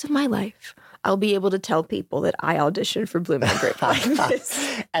rest of my life, I'll be able to tell people that I auditioned for Blue Man Group like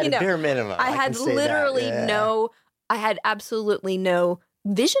this. At a bare minimum. I had literally I had absolutely no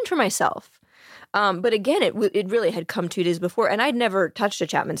vision for myself. But again, it really had come 2 days before, and I'd never touched a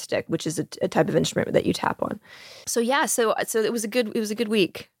Chapman Stick, which is a type of instrument that you tap on. So yeah, so it was a good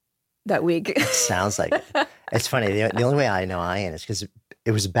week that week. It sounds like it. It's funny. The only way I know Ian is because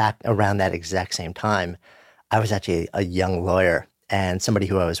it was back around that exact same time. I was actually a young lawyer, and somebody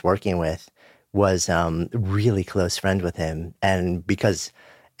who I was working with was really close friend with him. And because,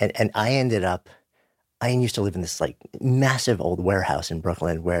 and Ian used to live in this like massive old warehouse in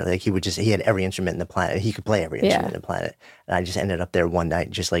Brooklyn where like he had every instrument in the planet. He could play every instrument in the planet. And I just ended up there one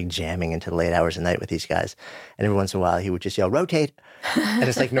night just like jamming into the late hours of the night with these guys. And every once in a while he would just yell, rotate. And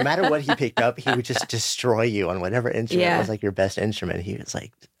it's like no matter what he picked up, he would just destroy you on whatever instrument was like your best instrument. He was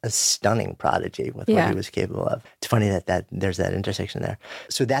like a stunning prodigy with what he was capable of. It's funny that there's that intersection there.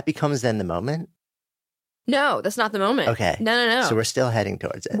 So that becomes then the moment? No, that's not the moment. Okay. No. So we're still heading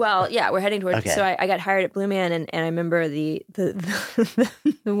towards it. Well, yeah, we're heading towards it. So I got hired at Blue Man, and I remember the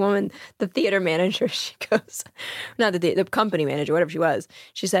woman, the theater manager, she goes, not the company manager, whatever she was,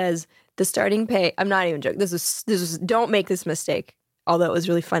 she says, the starting pay, I'm not even joking, this was don't make this mistake, although it was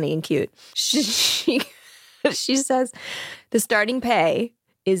really funny and cute. She says, the starting pay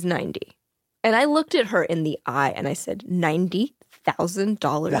is $90. And I looked at her in the eye and I said,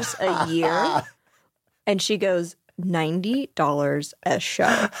 $90,000 a year? And she goes, $90 a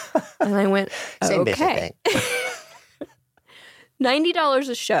show. And I went, okay. $90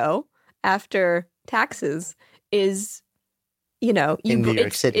 a show after taxes is, in New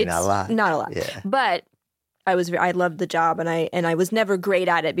York City, not a lot. Not a lot. Yeah. But I loved the job, and I was never great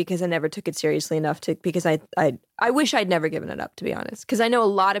at it because I never took it seriously enough because I wish I'd never given it up, to be honest. Because I know a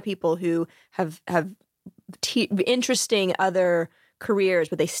lot of people who have interesting other careers,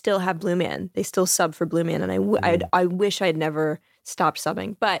 but they still have Blue Man. They still sub for Blue Man, and I wish I'd never stopped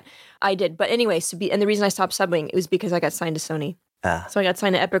subbing, but I did. But anyway, and the reason I stopped subbing it was because I got signed to Sony. So I got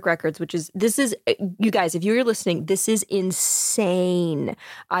signed to Epic Records, this is you guys, if you're listening, this is insane.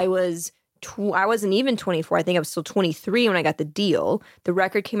 I wasn't even 24. I think I was still 23 when I got the deal. The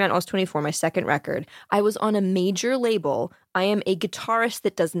record came out when I was 24, my second record. I was on a major label. I am a guitarist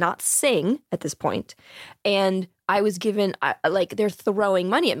that does not sing at this point, and I was given, they're throwing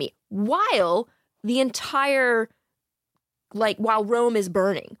money at me while the entire, while Rome is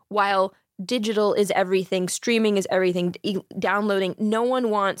burning, while digital is everything, streaming is everything, downloading. No one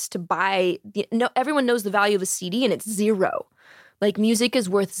wants to buy, everyone knows the value of a CD and it's zero. Like music is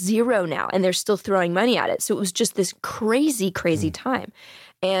worth zero now and they're still throwing money at it. So it was just this crazy, crazy time.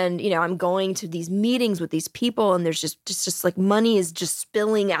 And, I'm going to these meetings with these people and there's just like money is just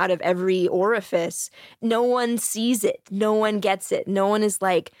spilling out of every orifice. No one sees it. No one gets it. No one is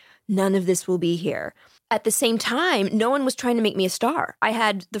like, none of this will be here. At the same time, no one was trying to make me a star. I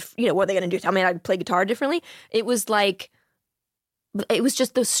had what are they going to do? Tell me I'd play guitar differently? It was just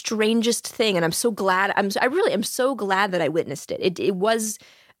the strangest thing. And I'm so glad, I'm so glad that I witnessed it.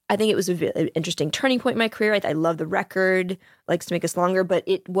 I think it was an interesting turning point in my career. I love the record, Likes to Make Us Longer, but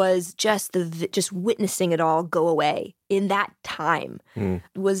it was just just witnessing it all go away in that time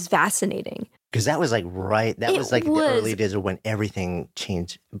was fascinating. Because that was the early days of when everything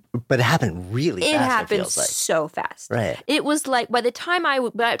changed, but it happened really fast. It happened so fast. Right. It was like by the time I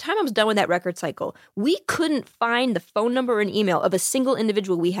was done with that record cycle, we couldn't find the phone number and email of a single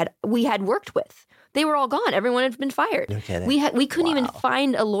individual we had worked with. They were all gone. Everyone had been fired. No kidding. We couldn't even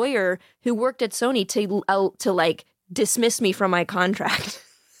find a lawyer who worked at Sony to dismiss me from my contract.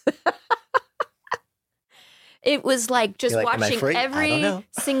 It was like just watching every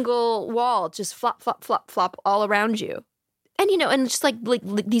single wall just flop, flop, flop, flop all around you. And, and just like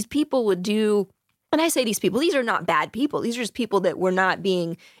these people would do, and I say these people, these are not bad people. These are just people that were not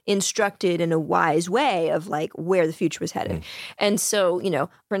being instructed in a wise way of where the future was headed. And so,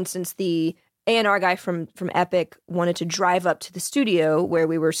 for instance, the A&R guy from Epic wanted to drive up to the studio where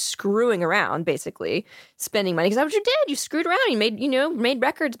we were screwing around, basically spending money, because that's what you did. You screwed around. You made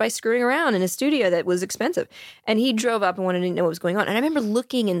records by screwing around in a studio that was expensive. And he drove up and wanted to know what was going on. And I remember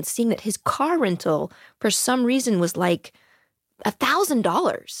looking and seeing that his car rental, for some reason, was like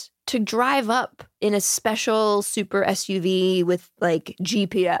 $1,000 to drive up in a special super SUV with like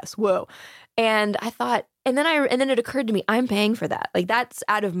GPS. Whoa. And I thought, and then it occurred to me, I'm paying for that. Like, that's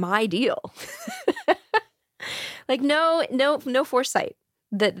out of my deal. Like, no foresight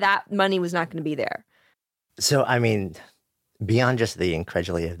that money was not going to be there. So, I mean, beyond just the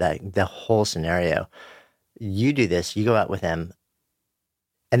incredulity of that, the whole scenario, you do this, you go out with them,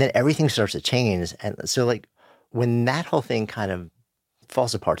 and then everything starts to change. And so, like, when that whole thing kind of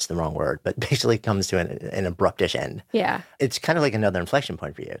falls apart's the wrong word, but basically comes to an abruptish end. Yeah. It's kind of like another inflection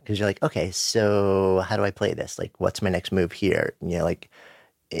point for you, because you're like, okay, so how do I play this? Like, what's my next move here? You know, like,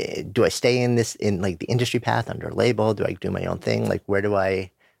 do I stay in like the industry path under a label? Do I do my own thing? Like,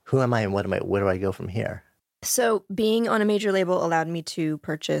 who am I and where do I go from here? So being on a major label allowed me to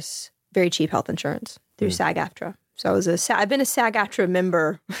purchase very cheap health insurance through SAG-AFTRA. So I've been a SAG-AFTRA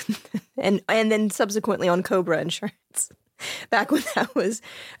member and then subsequently on Cobra Insurance. Back when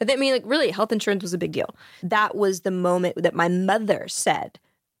really health insurance was a big deal. That was the moment that my mother said,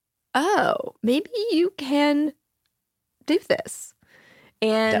 oh, maybe you can do this.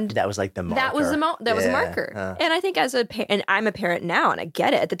 And that was like the marker. That was a marker. And I think and I'm a parent now and I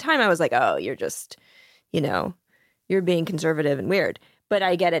get it. At the time I was like, oh, you're just, you're being conservative and weird. But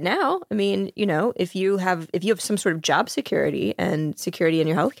I get it now. I mean, if you have some sort of job security and security in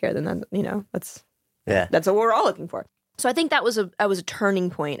your healthcare, then that's what we're all looking for. So I think that was a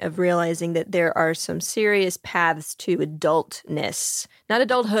turning point of realizing that there are some serious paths to adultness, not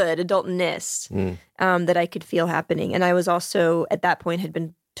adulthood, adultness, that I could feel happening. And I was also, at that point, had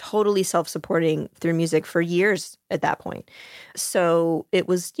been totally self-supporting through music for years at that point. So it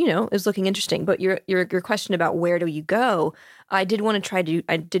was, it was looking interesting. But your question about where do you go, I did want to try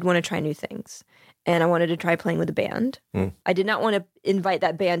new things. And I wanted to try playing with a band. I did not want to invite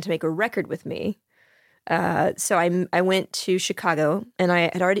that band to make a record with me. So I went to Chicago, and I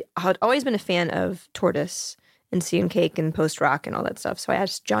had always been a fan of Tortoise and Sea and Cake and post rock and all that stuff. So I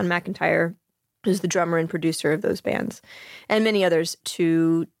asked John McIntyre, who's the drummer and producer of those bands, and many others,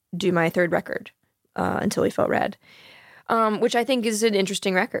 to do my third record, Until We Felt Red, which I think is an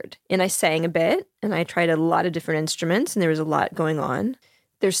interesting record. And I sang a bit, and I tried a lot of different instruments, and there was a lot going on.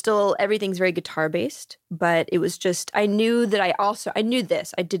 Everything's very guitar based, but it was just, I knew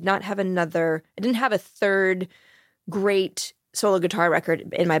this. I didn't have a third great solo guitar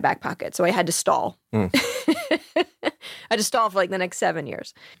record in my back pocket. So I had to stall. I had to stall for like the next 7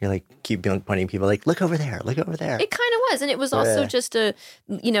 years. You're like, keep pointing people like, look over there, look over there. It kind of was. And it was also just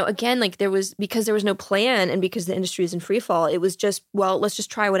again, like because there was no plan and because the industry is in free fall, it was just, well, let's just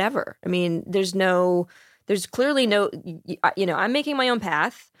try whatever. I mean, there's clearly no, I'm making my own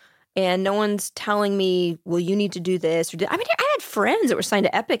path and no one's telling me, well, you need to do this. I had friends that were signed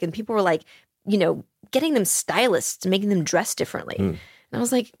to Epic and people were like, getting them stylists, making them dress differently. And I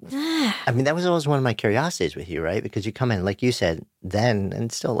was like, I mean, that was always one of my curiosities with you, right? Because you come in, like you said, then,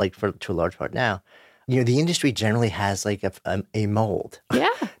 and still like to a large part now, the industry generally has like a mold. Yeah.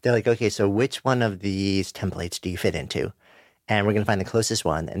 They're like, okay, so which one of these templates do you fit into? And we're going to find the closest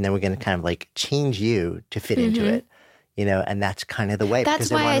one, and then we're going to kind of like change you to fit into it, and that's kind of the way. That's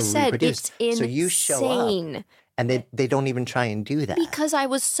why I said reproduce. It's insane. So you show up, and they don't even try and do that. Because I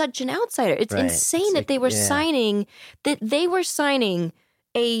was such an outsider. It's insane that they were signing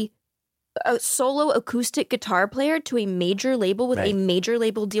a solo acoustic guitar player to a major label with a major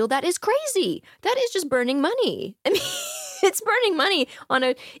label deal. That is crazy. That is just burning money. I mean, it's burning money on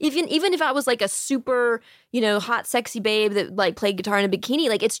even if I was like a super, hot, sexy babe that like played guitar in a bikini,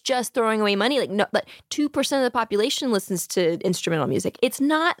 like it's just throwing away money. Like 2% of the population listens to instrumental music. It's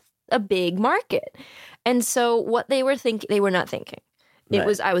not a big market. And so what they were not thinking.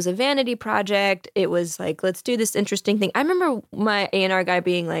 I was a vanity project. It was like, let's do this interesting thing. I remember my A&R guy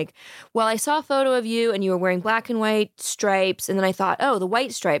being like, well, I saw a photo of you and you were wearing black and white stripes. And then I thought, oh, the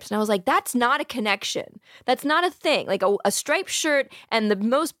white stripes. And I was like, that's not a connection. That's not a thing. Like a striped shirt and the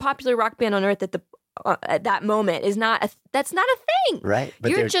most popular rock band on earth at that moment that's not a thing. Right.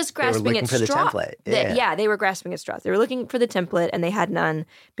 But you're just grasping at straws. They were looking for the template. They were grasping at straws. They were looking for the template and they had none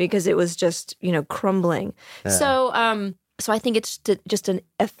because it was just, crumbling. So I think it's just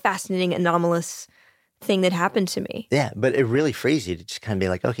a fascinating, anomalous thing that happened to me. Yeah, but it really frees you to just kind of be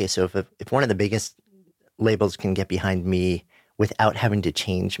like, okay, so if one of the biggest labels can get behind me without having to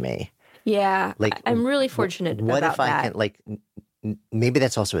change me. Yeah, like I'm really fortunate about that. What if I can, like, maybe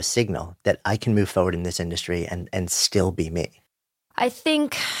that's also a signal that I can move forward in this industry and still be me. I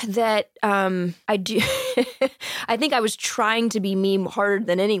think that I do. I think I was trying to be me harder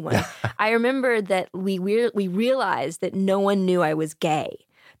than anyone. I remember that we realized that no one knew I was gay.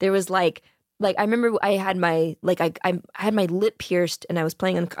 There was like I remember I had my I had my lip pierced, and I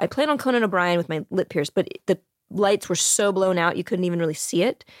played on Conan O'Brien with my lip pierced, but the lights were so blown out you couldn't even really see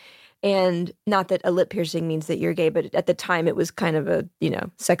it. And not that a lip piercing means that you're gay, but at the time it was kind of a,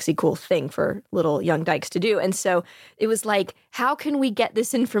 sexy, cool thing for little young dykes to do. And so it was like, how can we get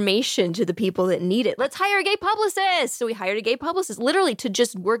this information to the people that need it? Let's hire a gay publicist. So we hired a gay publicist literally to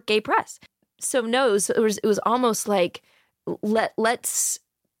just work gay press. So no, it was almost like, let's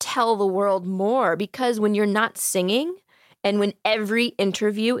tell the world more, because when you're not singing and when every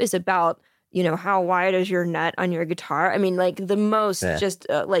interview is about, how wide is your nut on your guitar? I mean, like the most just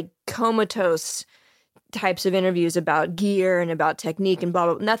like comatose types of interviews about gear and about technique and blah,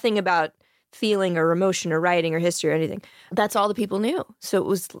 blah, blah. Nothing about feeling or emotion or writing or history or anything. That's all the people knew. So it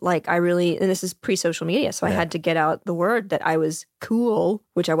was like and this is pre-social media, so I had to get out the word that I was cool,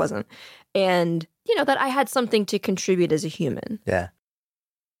 which I wasn't, and, that I had something to contribute as a human. Yeah.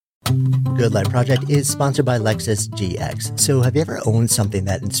 Good Life Project is sponsored by Lexus GX. So have you ever owned something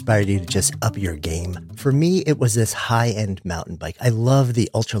that inspired you to just up your game? For me, it was this high-end mountain bike. I love the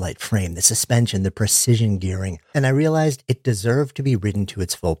ultralight frame, the suspension, the precision gearing, and I realized it deserved to be ridden to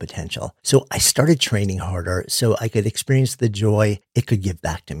its full potential. So I started training harder so I could experience the joy it could give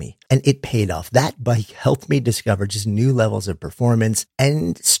back to me. And it paid off. That bike helped me discover just new levels of performance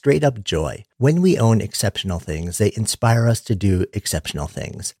and straight up joy. When we own exceptional things, they inspire us to do exceptional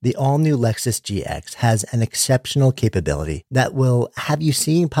things. The all-new Lexus GX has an exceptional capability that will have you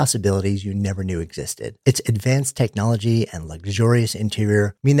seeing possibilities you never knew existed. Its advanced technology and luxurious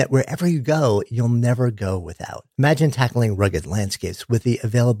interior mean that wherever you go, you'll never go without. Imagine tackling rugged landscapes with the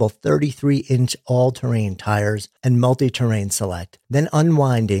available 33-inch all-terrain tires and multi-terrain select, then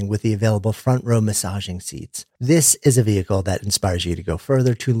unwinding with the available front-row massaging seats. This is a vehicle that inspires you to go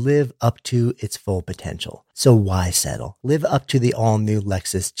further, to live up to its full potential. So why settle? Live up to the all-new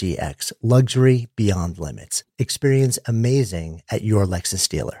Lexus GX, luxury beyond limits. Experience amazing at your Lexus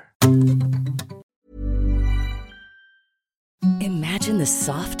dealer. Imagine the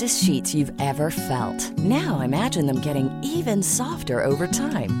softest sheets you've ever felt. Now imagine them getting even softer over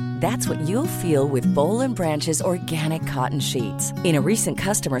time. That's what you'll feel with Boll & Branch's organic cotton sheets. In a recent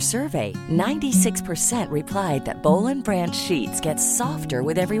customer survey, 96% replied that Boll & Branch sheets get softer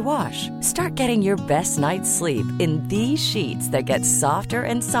with every wash. Start getting your best night's sleep in these sheets that get softer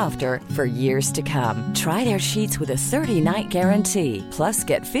and softer for years to come. Try their sheets with a 30-night guarantee. Plus,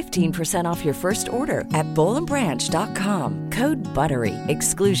 get 15% off your first order at bollandbranch.com. Code BUTTERY.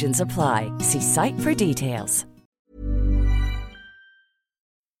 Exclusions apply. See site for details.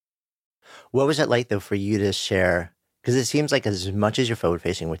 What was it like, though, for you to share? Because it seems like as much as you're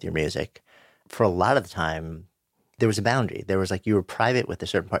forward-facing with your music, for a lot of the time, there was a boundary. There was like you were private with a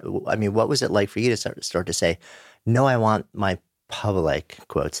certain part. I mean, what was it like for you to start to say, no, I want my public,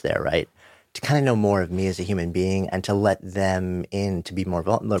 quotes there, right? To kind of know more of me as a human being and to let them in to be more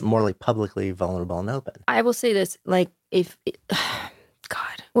like publicly vulnerable and open. I will say this, like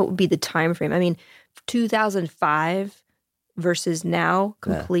God, what would be the time frame? I mean, 2005 versus now,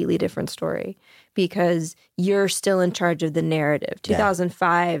 completely different story, because you're still in charge of the narrative.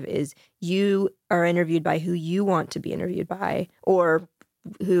 2005 is you are interviewed by who you want to be interviewed by, or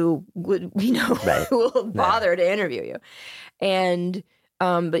who would, who will bother to interview you. And,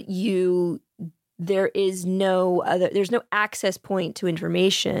 but there's no access point to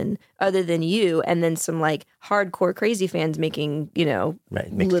information other than you, and then some like hardcore crazy fans making,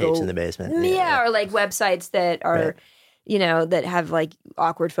 mixtapes in the basement. Or like websites that are, that have like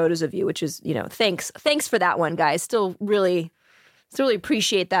awkward photos of you, which is, thanks for that one, guys. Still really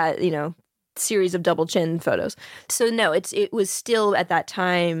appreciate that, series of double chin photos. So no, it was still at that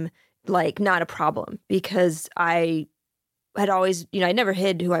time, like not a problem, because I had always, I never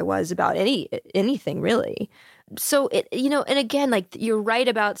hid who I was about anything really. So and again, like you're right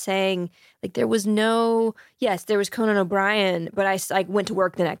about saying like there was Conan O'Brien, but I went to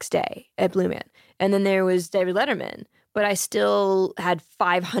work the next day at Blue Man. And then there was David Letterman, but I still had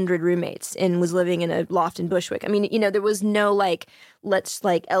 500 roommates and was living in a loft in Bushwick. I mean, there was no like, let's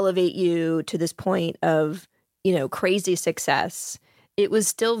like elevate you to this point of, crazy success. It was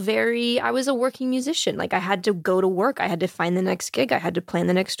still I was a working musician. Like I had to go to work. I had to find the next gig. I had to plan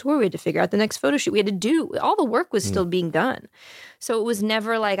the next tour. We had to figure out the next photo shoot. We had to do, all the work was still being done. So it was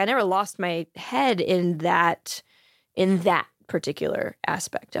never like, I never lost my head in that particular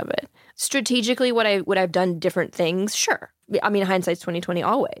aspect of it. Strategically, would I've done different things? Sure. I mean, hindsight's 20/20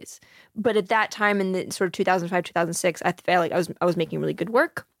 always. But at that time in the sort of 2005, 2006, I felt like I was making really good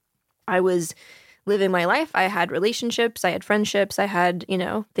work. I was living my life. I had relationships. I had friendships. I had,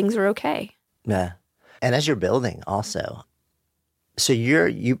 things were okay. Yeah. And as you're building also, so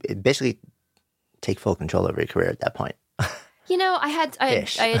you basically take full control over your career at that point.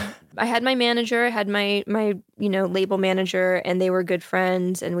 I had my manager, I had my label manager, and they were good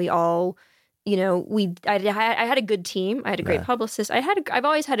friends, and we all, I had a good team. I had a great publicist. I've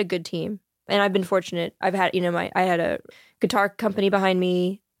always had a good team, and I've been fortunate. I've had, I had a guitar company behind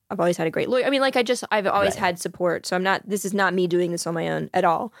me. I've always had a great lawyer. I mean, I've always had support. So this is not me doing this on my own at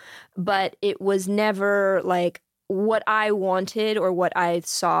all. But it was never like what I wanted or what I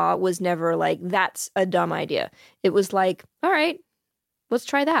saw was never like, that's a dumb idea. It was like, all right, let's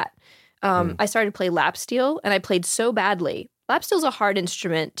try that. I started to play lap steel, and I played so badly. Lap steel's a hard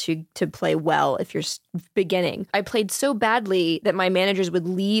instrument to play well if you're beginning. I played so badly that my managers would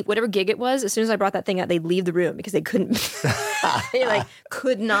leave, whatever gig it was, as soon as I brought that thing out, they'd leave the room because they couldn't, they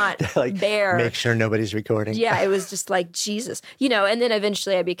could not bear. Make sure nobody's recording. Yeah, it was just like, Jesus. And then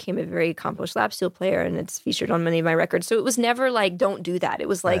eventually I became a very accomplished lap steel player, and it's featured on many of my records. So it was never like, don't do that. It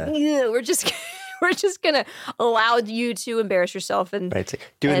was like, we're just going to allow you to embarrass yourself. And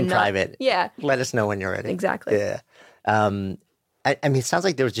do it in private. Yeah. Let us know when you're ready. Exactly. Yeah. I mean, it sounds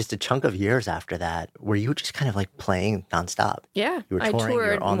like there was just a chunk of years after that where you were just kind of like playing nonstop. Yeah. You were touring, I toured you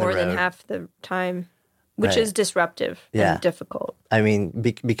were on more the road. than half the time, which is disruptive and difficult. I mean,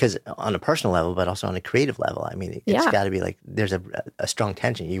 because on a personal level, but also on a creative level, I mean, it's got to be like there's a strong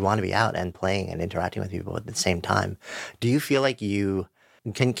tension. You want to be out and playing and interacting with people at the same time. Do you feel like you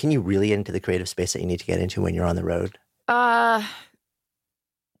can you really get into the creative space that you need to get into when you're on the road?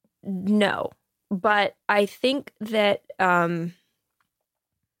 No. But I think that I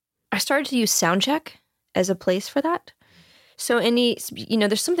started to use Soundcheck as a place for that. So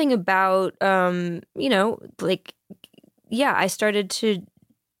there's something about, I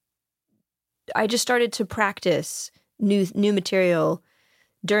just started to practice new material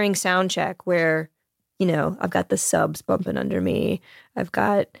during Soundcheck where, I've got the subs bumping under me. I've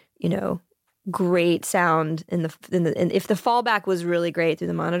got, great sound and if the fallback was really great through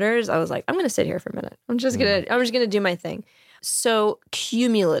the monitors, I was like, I'm going to sit here for a minute. I'm just going to do my thing. So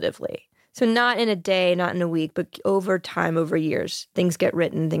cumulatively, so not in a day, not in a week, but over time, over years, things get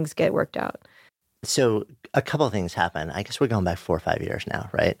written, things get worked out. So a couple of things happen. I guess we're going back 4 or 5 years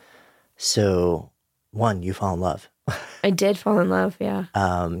now, right? So one, you fall in love. I did fall in love. Yeah.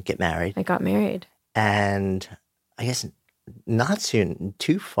 Get married. I got married. And I guess not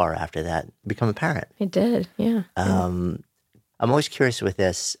too far after that, become a parent. I did, yeah. I'm always curious with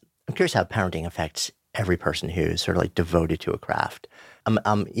this. I'm curious how parenting affects every person who's sort of like devoted to a craft.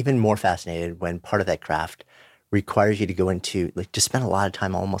 I'm even more fascinated when part of that craft requires you to go into to spend a lot of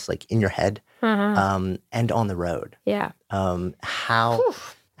time almost like in your head and on the road. Yeah. How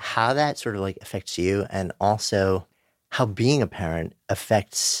that sort of like affects you, and also how being a parent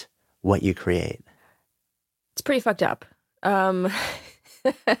affects what you create. It's pretty fucked up. I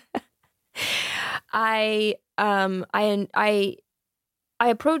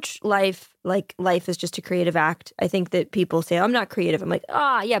approach life like life is just a creative act. I think that people say, I'm not creative. I'm like,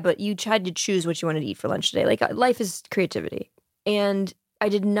 yeah, but you had to choose what you wanted to eat for lunch today. Like life is creativity. And I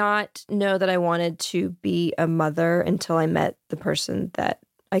did not know that I wanted to be a mother until I met the person that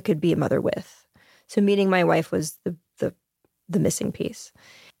I could be a mother with. So meeting my wife was the missing piece.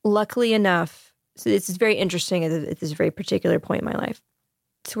 Luckily enough, so this is very interesting at this very particular point in my life.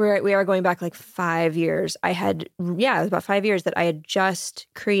 So we are going back like 5 years. It was about 5 years that I had just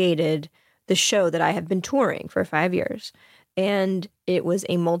created the show that I have been touring for 5 years. And it was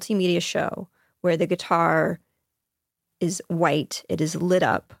a multimedia show where the guitar is white. It is lit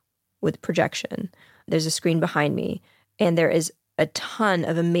up with projection. There's a screen behind me, and there is a ton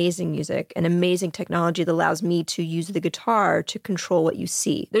of amazing music and amazing technology that allows me to use the guitar to control what you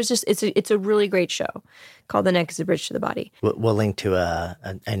see. It's a really great show called The Neck is a Bridge to the Body. We'll link to I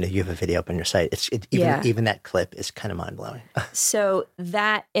know you have a video up on your site. Even that clip is kind of mind blowing. So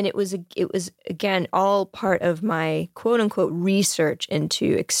that, and it was again all part of my quote unquote research into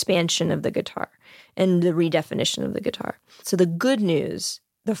expansion of the guitar and the redefinition of the guitar. So the good news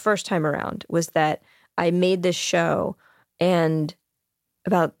the first time around was that I made this show, and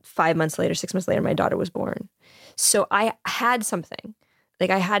about 5 months later, 6 months later, my daughter was born. So I had something.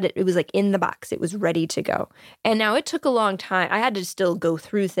 Like I had it was like in the box. It was ready to go. And now it took a long time. I had to still go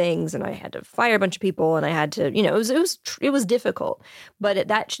through things, and I had to fire a bunch of people, and I had to, it was difficult. But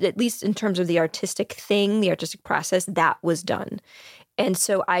at least in terms of the artistic thing, the artistic process, that was done. And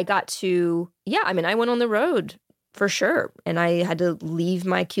so I got to, I went on the road for sure. And I had to leave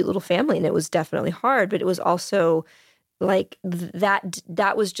my cute little family, and it was definitely hard, but it was also like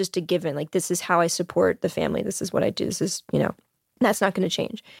that was just a given. Like, this is how I support the family. This is what I do. This is, that's not going to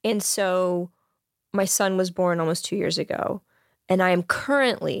change. And so my son was born almost 2 years ago, and I am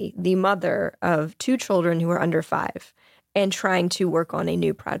currently the mother of 2 children who are under 5 and trying to work on a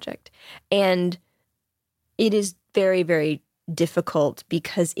new project. And it is very, very difficult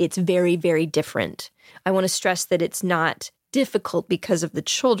because it's very, very different. I want to stress that it's not difficult because of the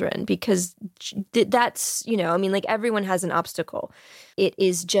children, because that's, like everyone has an obstacle. It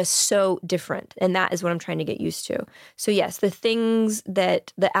is just so different. And that is what I'm trying to get used to. So yes, the things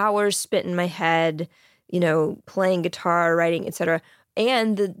that the hours spent in my head, playing guitar, writing, etc.,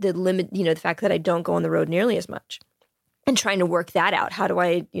 and the limit, the fact that I don't go on the road nearly as much, and trying to work that out. How do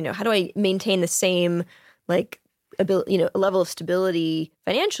I maintain the same level of stability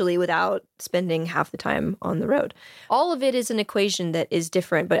financially without spending half the time on the road? All of it is an equation that is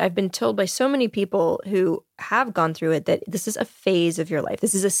different, but I've been told by so many people who have gone through it that this is a phase of your life.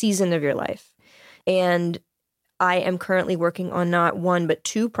 This is a season of your life. And I am currently working on not 1, but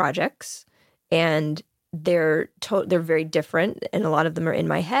 2 projects, and they're very different, and a lot of them are in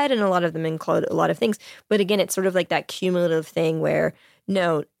my head, and a lot of them include a lot of things. But again, it's sort of like that cumulative thing where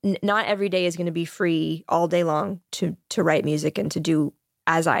no, not every day is going to be free all day long to write music and to do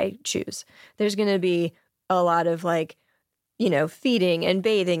as I choose. There's going to be a lot of feeding and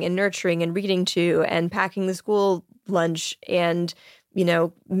bathing and nurturing and reading to and packing the school lunch and,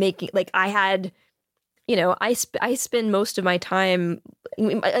 making, I had, I spend most of my time,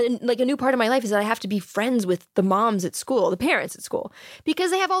 a new part of my life is that I have to be friends with the moms at school, the parents at school,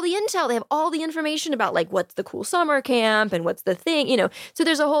 because they have all the intel, they have all the information about what's the cool summer camp and what's the thing, so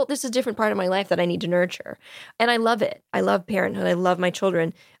there's a different part of my life that I need to nurture. And I love it. I love parenthood. I love my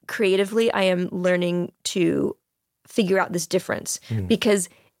children. Creatively, I am learning to figure out this difference because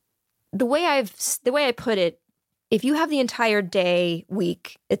the way I put it, if you have the entire day,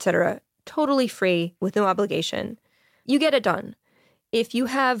 week, etc., totally free with no obligation, you get it done. If you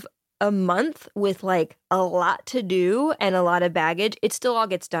have a month with a lot to do and a lot of baggage, it still all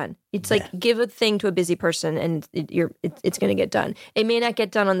gets done. It's give a thing to a busy person and it's going to get done. It may not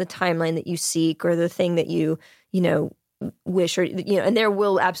get done on the timeline that you seek or the thing that you wish, or and there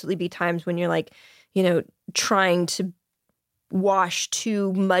will absolutely be times when you're trying to wash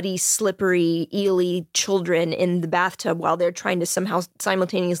 2 muddy, slippery, eely children in the bathtub while they're trying to somehow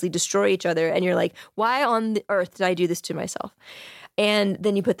simultaneously destroy each other. And you're like, why on the earth did I do this to myself? And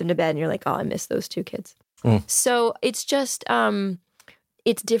then you put them to bed and you're like, oh, I miss those 2 kids. So it's just,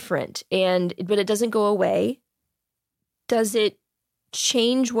 it's different. But it doesn't go away. Does it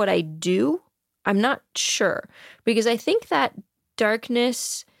change what I do? I'm not sure. Because I think that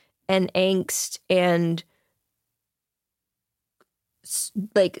darkness and angst and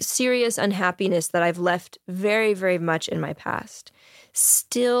serious unhappiness that I've left very, very much in my past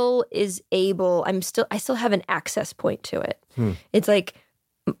still is able, I still have an access point to it. It's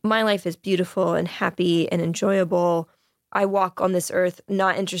my life is beautiful and happy and enjoyable. I walk on this earth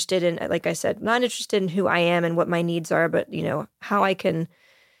not interested in, like I said, not interested in who I am and what my needs are, but how I can,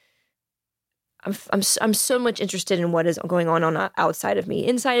 I'm so much interested in what is going on outside of me.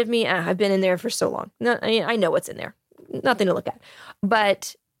 Inside of me, I've been in there for so long. I know what's in there. Nothing to look at.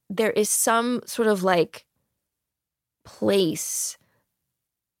 But there is some sort of place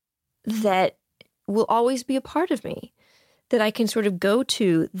that will always be a part of me that I can sort of go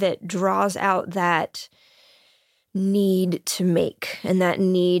to that draws out that need to make and that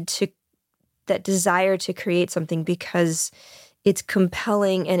desire to create something because it's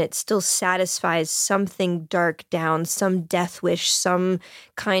compelling and it still satisfies something dark down, some death wish, some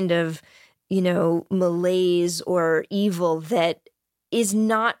kind of malaise or evil that is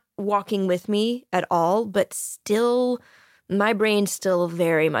not walking with me at all, but still, my brain still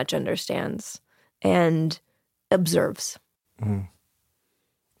very much understands and observes.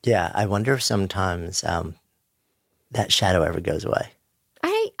 Yeah, I wonder if sometimes that shadow ever goes away.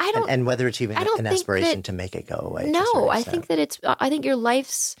 I don't, and whether it's even an aspiration to make it go away. No, I think that I think your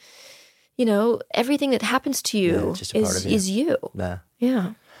life's, everything that happens to you is you.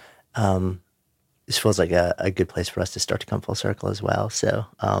 Yeah. This feels like a good place for us to start to come full circle as well. So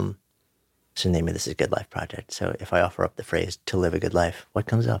the name of this is Good Life Project. So if I offer up the phrase to live a good life, what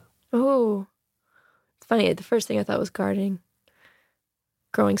comes up? Oh, it's funny. The first thing I thought was gardening,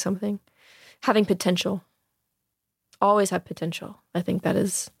 growing something, having potential. Always have potential. I think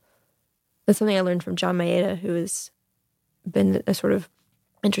that's something I learned from John Maeda, who has been a sort of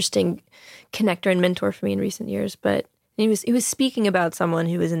interesting connector and mentor for me in recent years. But He was speaking about someone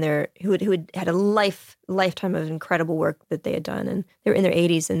who was in their who had a lifetime of incredible work that they had done, and they were in their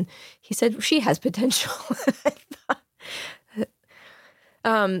 80s, and he said she has potential.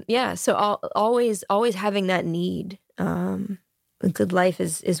 Yeah, so always having that need. A good life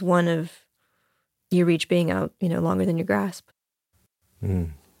is one of your reach being out, longer than your grasp.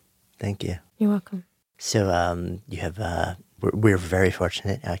 Thank you. You're welcome. So you have, we're very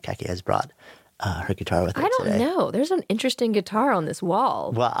fortunate. Kaki has brought her guitar with her today. I don't today. know. There's an interesting guitar on this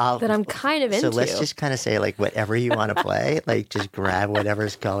wall that I'm kind of into. So let's just kind of say like whatever you want to play, like just grab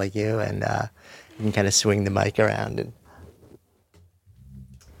whatever's calling you, and you can kind of swing the mic around. And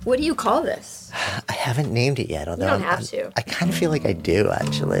what do you call this? I haven't named it yet, although you don't have to. I kind of feel like I do,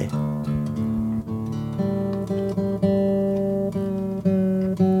 actually.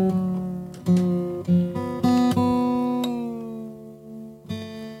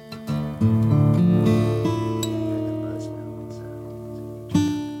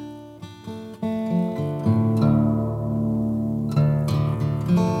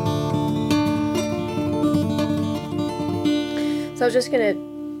 So I was just going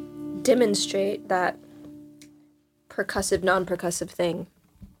to demonstrate that percussive, non-percussive thing.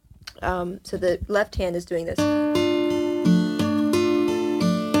 So the left hand is doing this.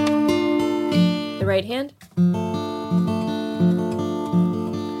 The right hand.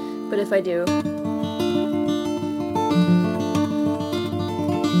 But if I do...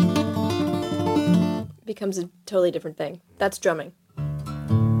 it becomes a totally different thing. That's drumming.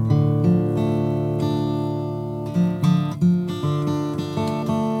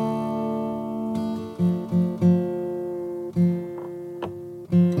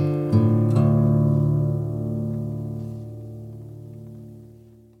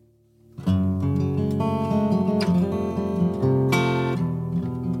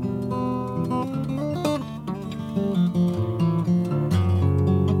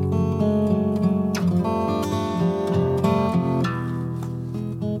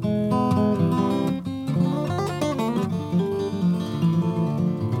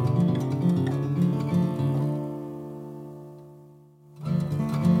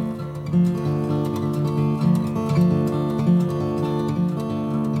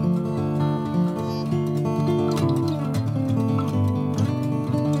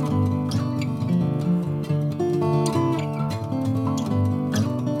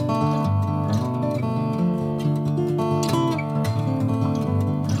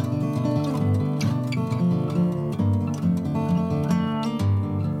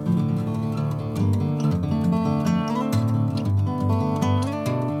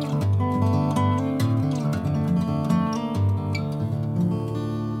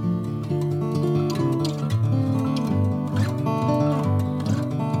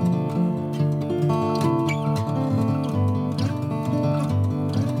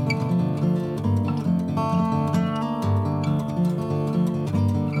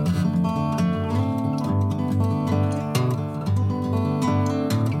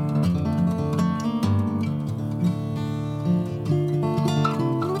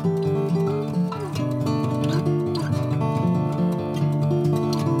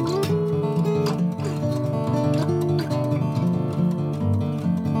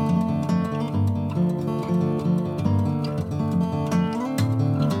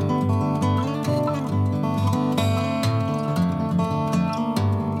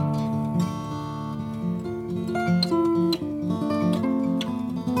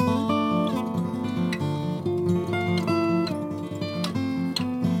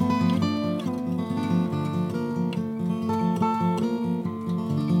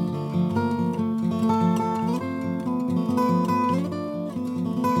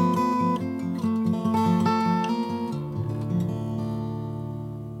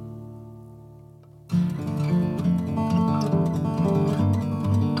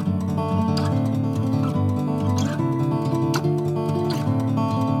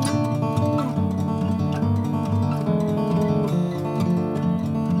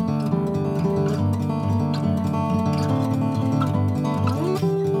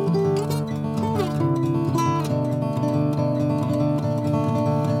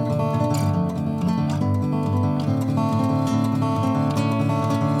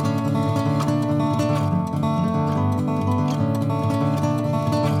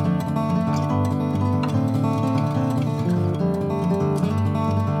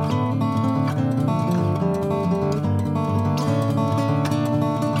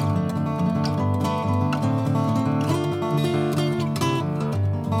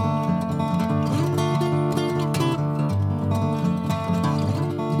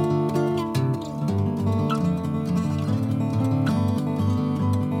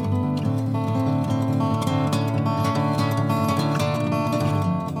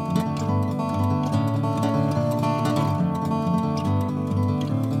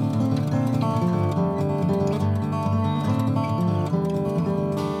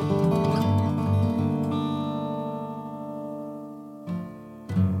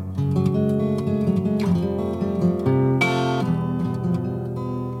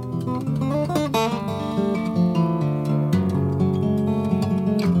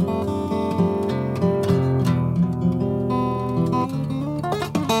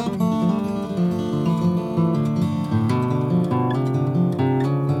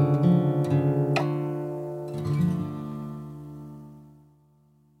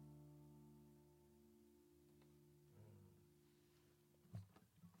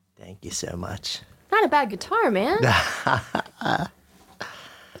 Thank you so much. Not a bad guitar, man.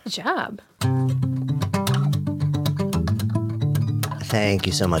 Good job. Thank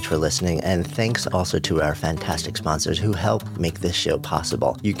you so much for listening, and thanks also to our fantastic sponsors who help make this show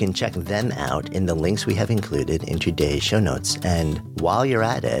possible. You can check them out in the links we have included in today's show notes. And while you're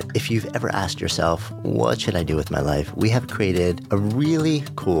at it, if you've ever asked yourself, what should I do with my life? We have created a really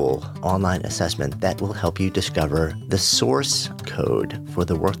cool online assessment that will help you discover the source code for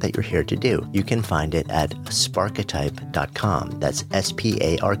the work that you're here to do. You can find it at sparketype.com. That's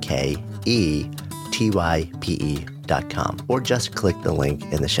SPARKETYPE.com, or just click the link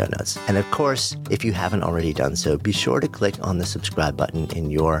in the show notes. And of course, if you haven't already done so, be sure to click on the subscribe button in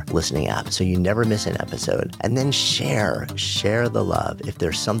your listening app so you never miss an episode. And then share the love. If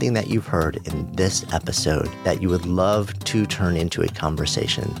there's something that you've heard in this episode that you would love to turn into a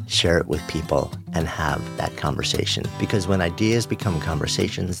conversation, share it with people and have that conversation. Because when ideas become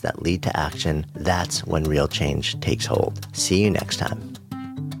conversations that lead to action, that's when real change takes hold. See you next time.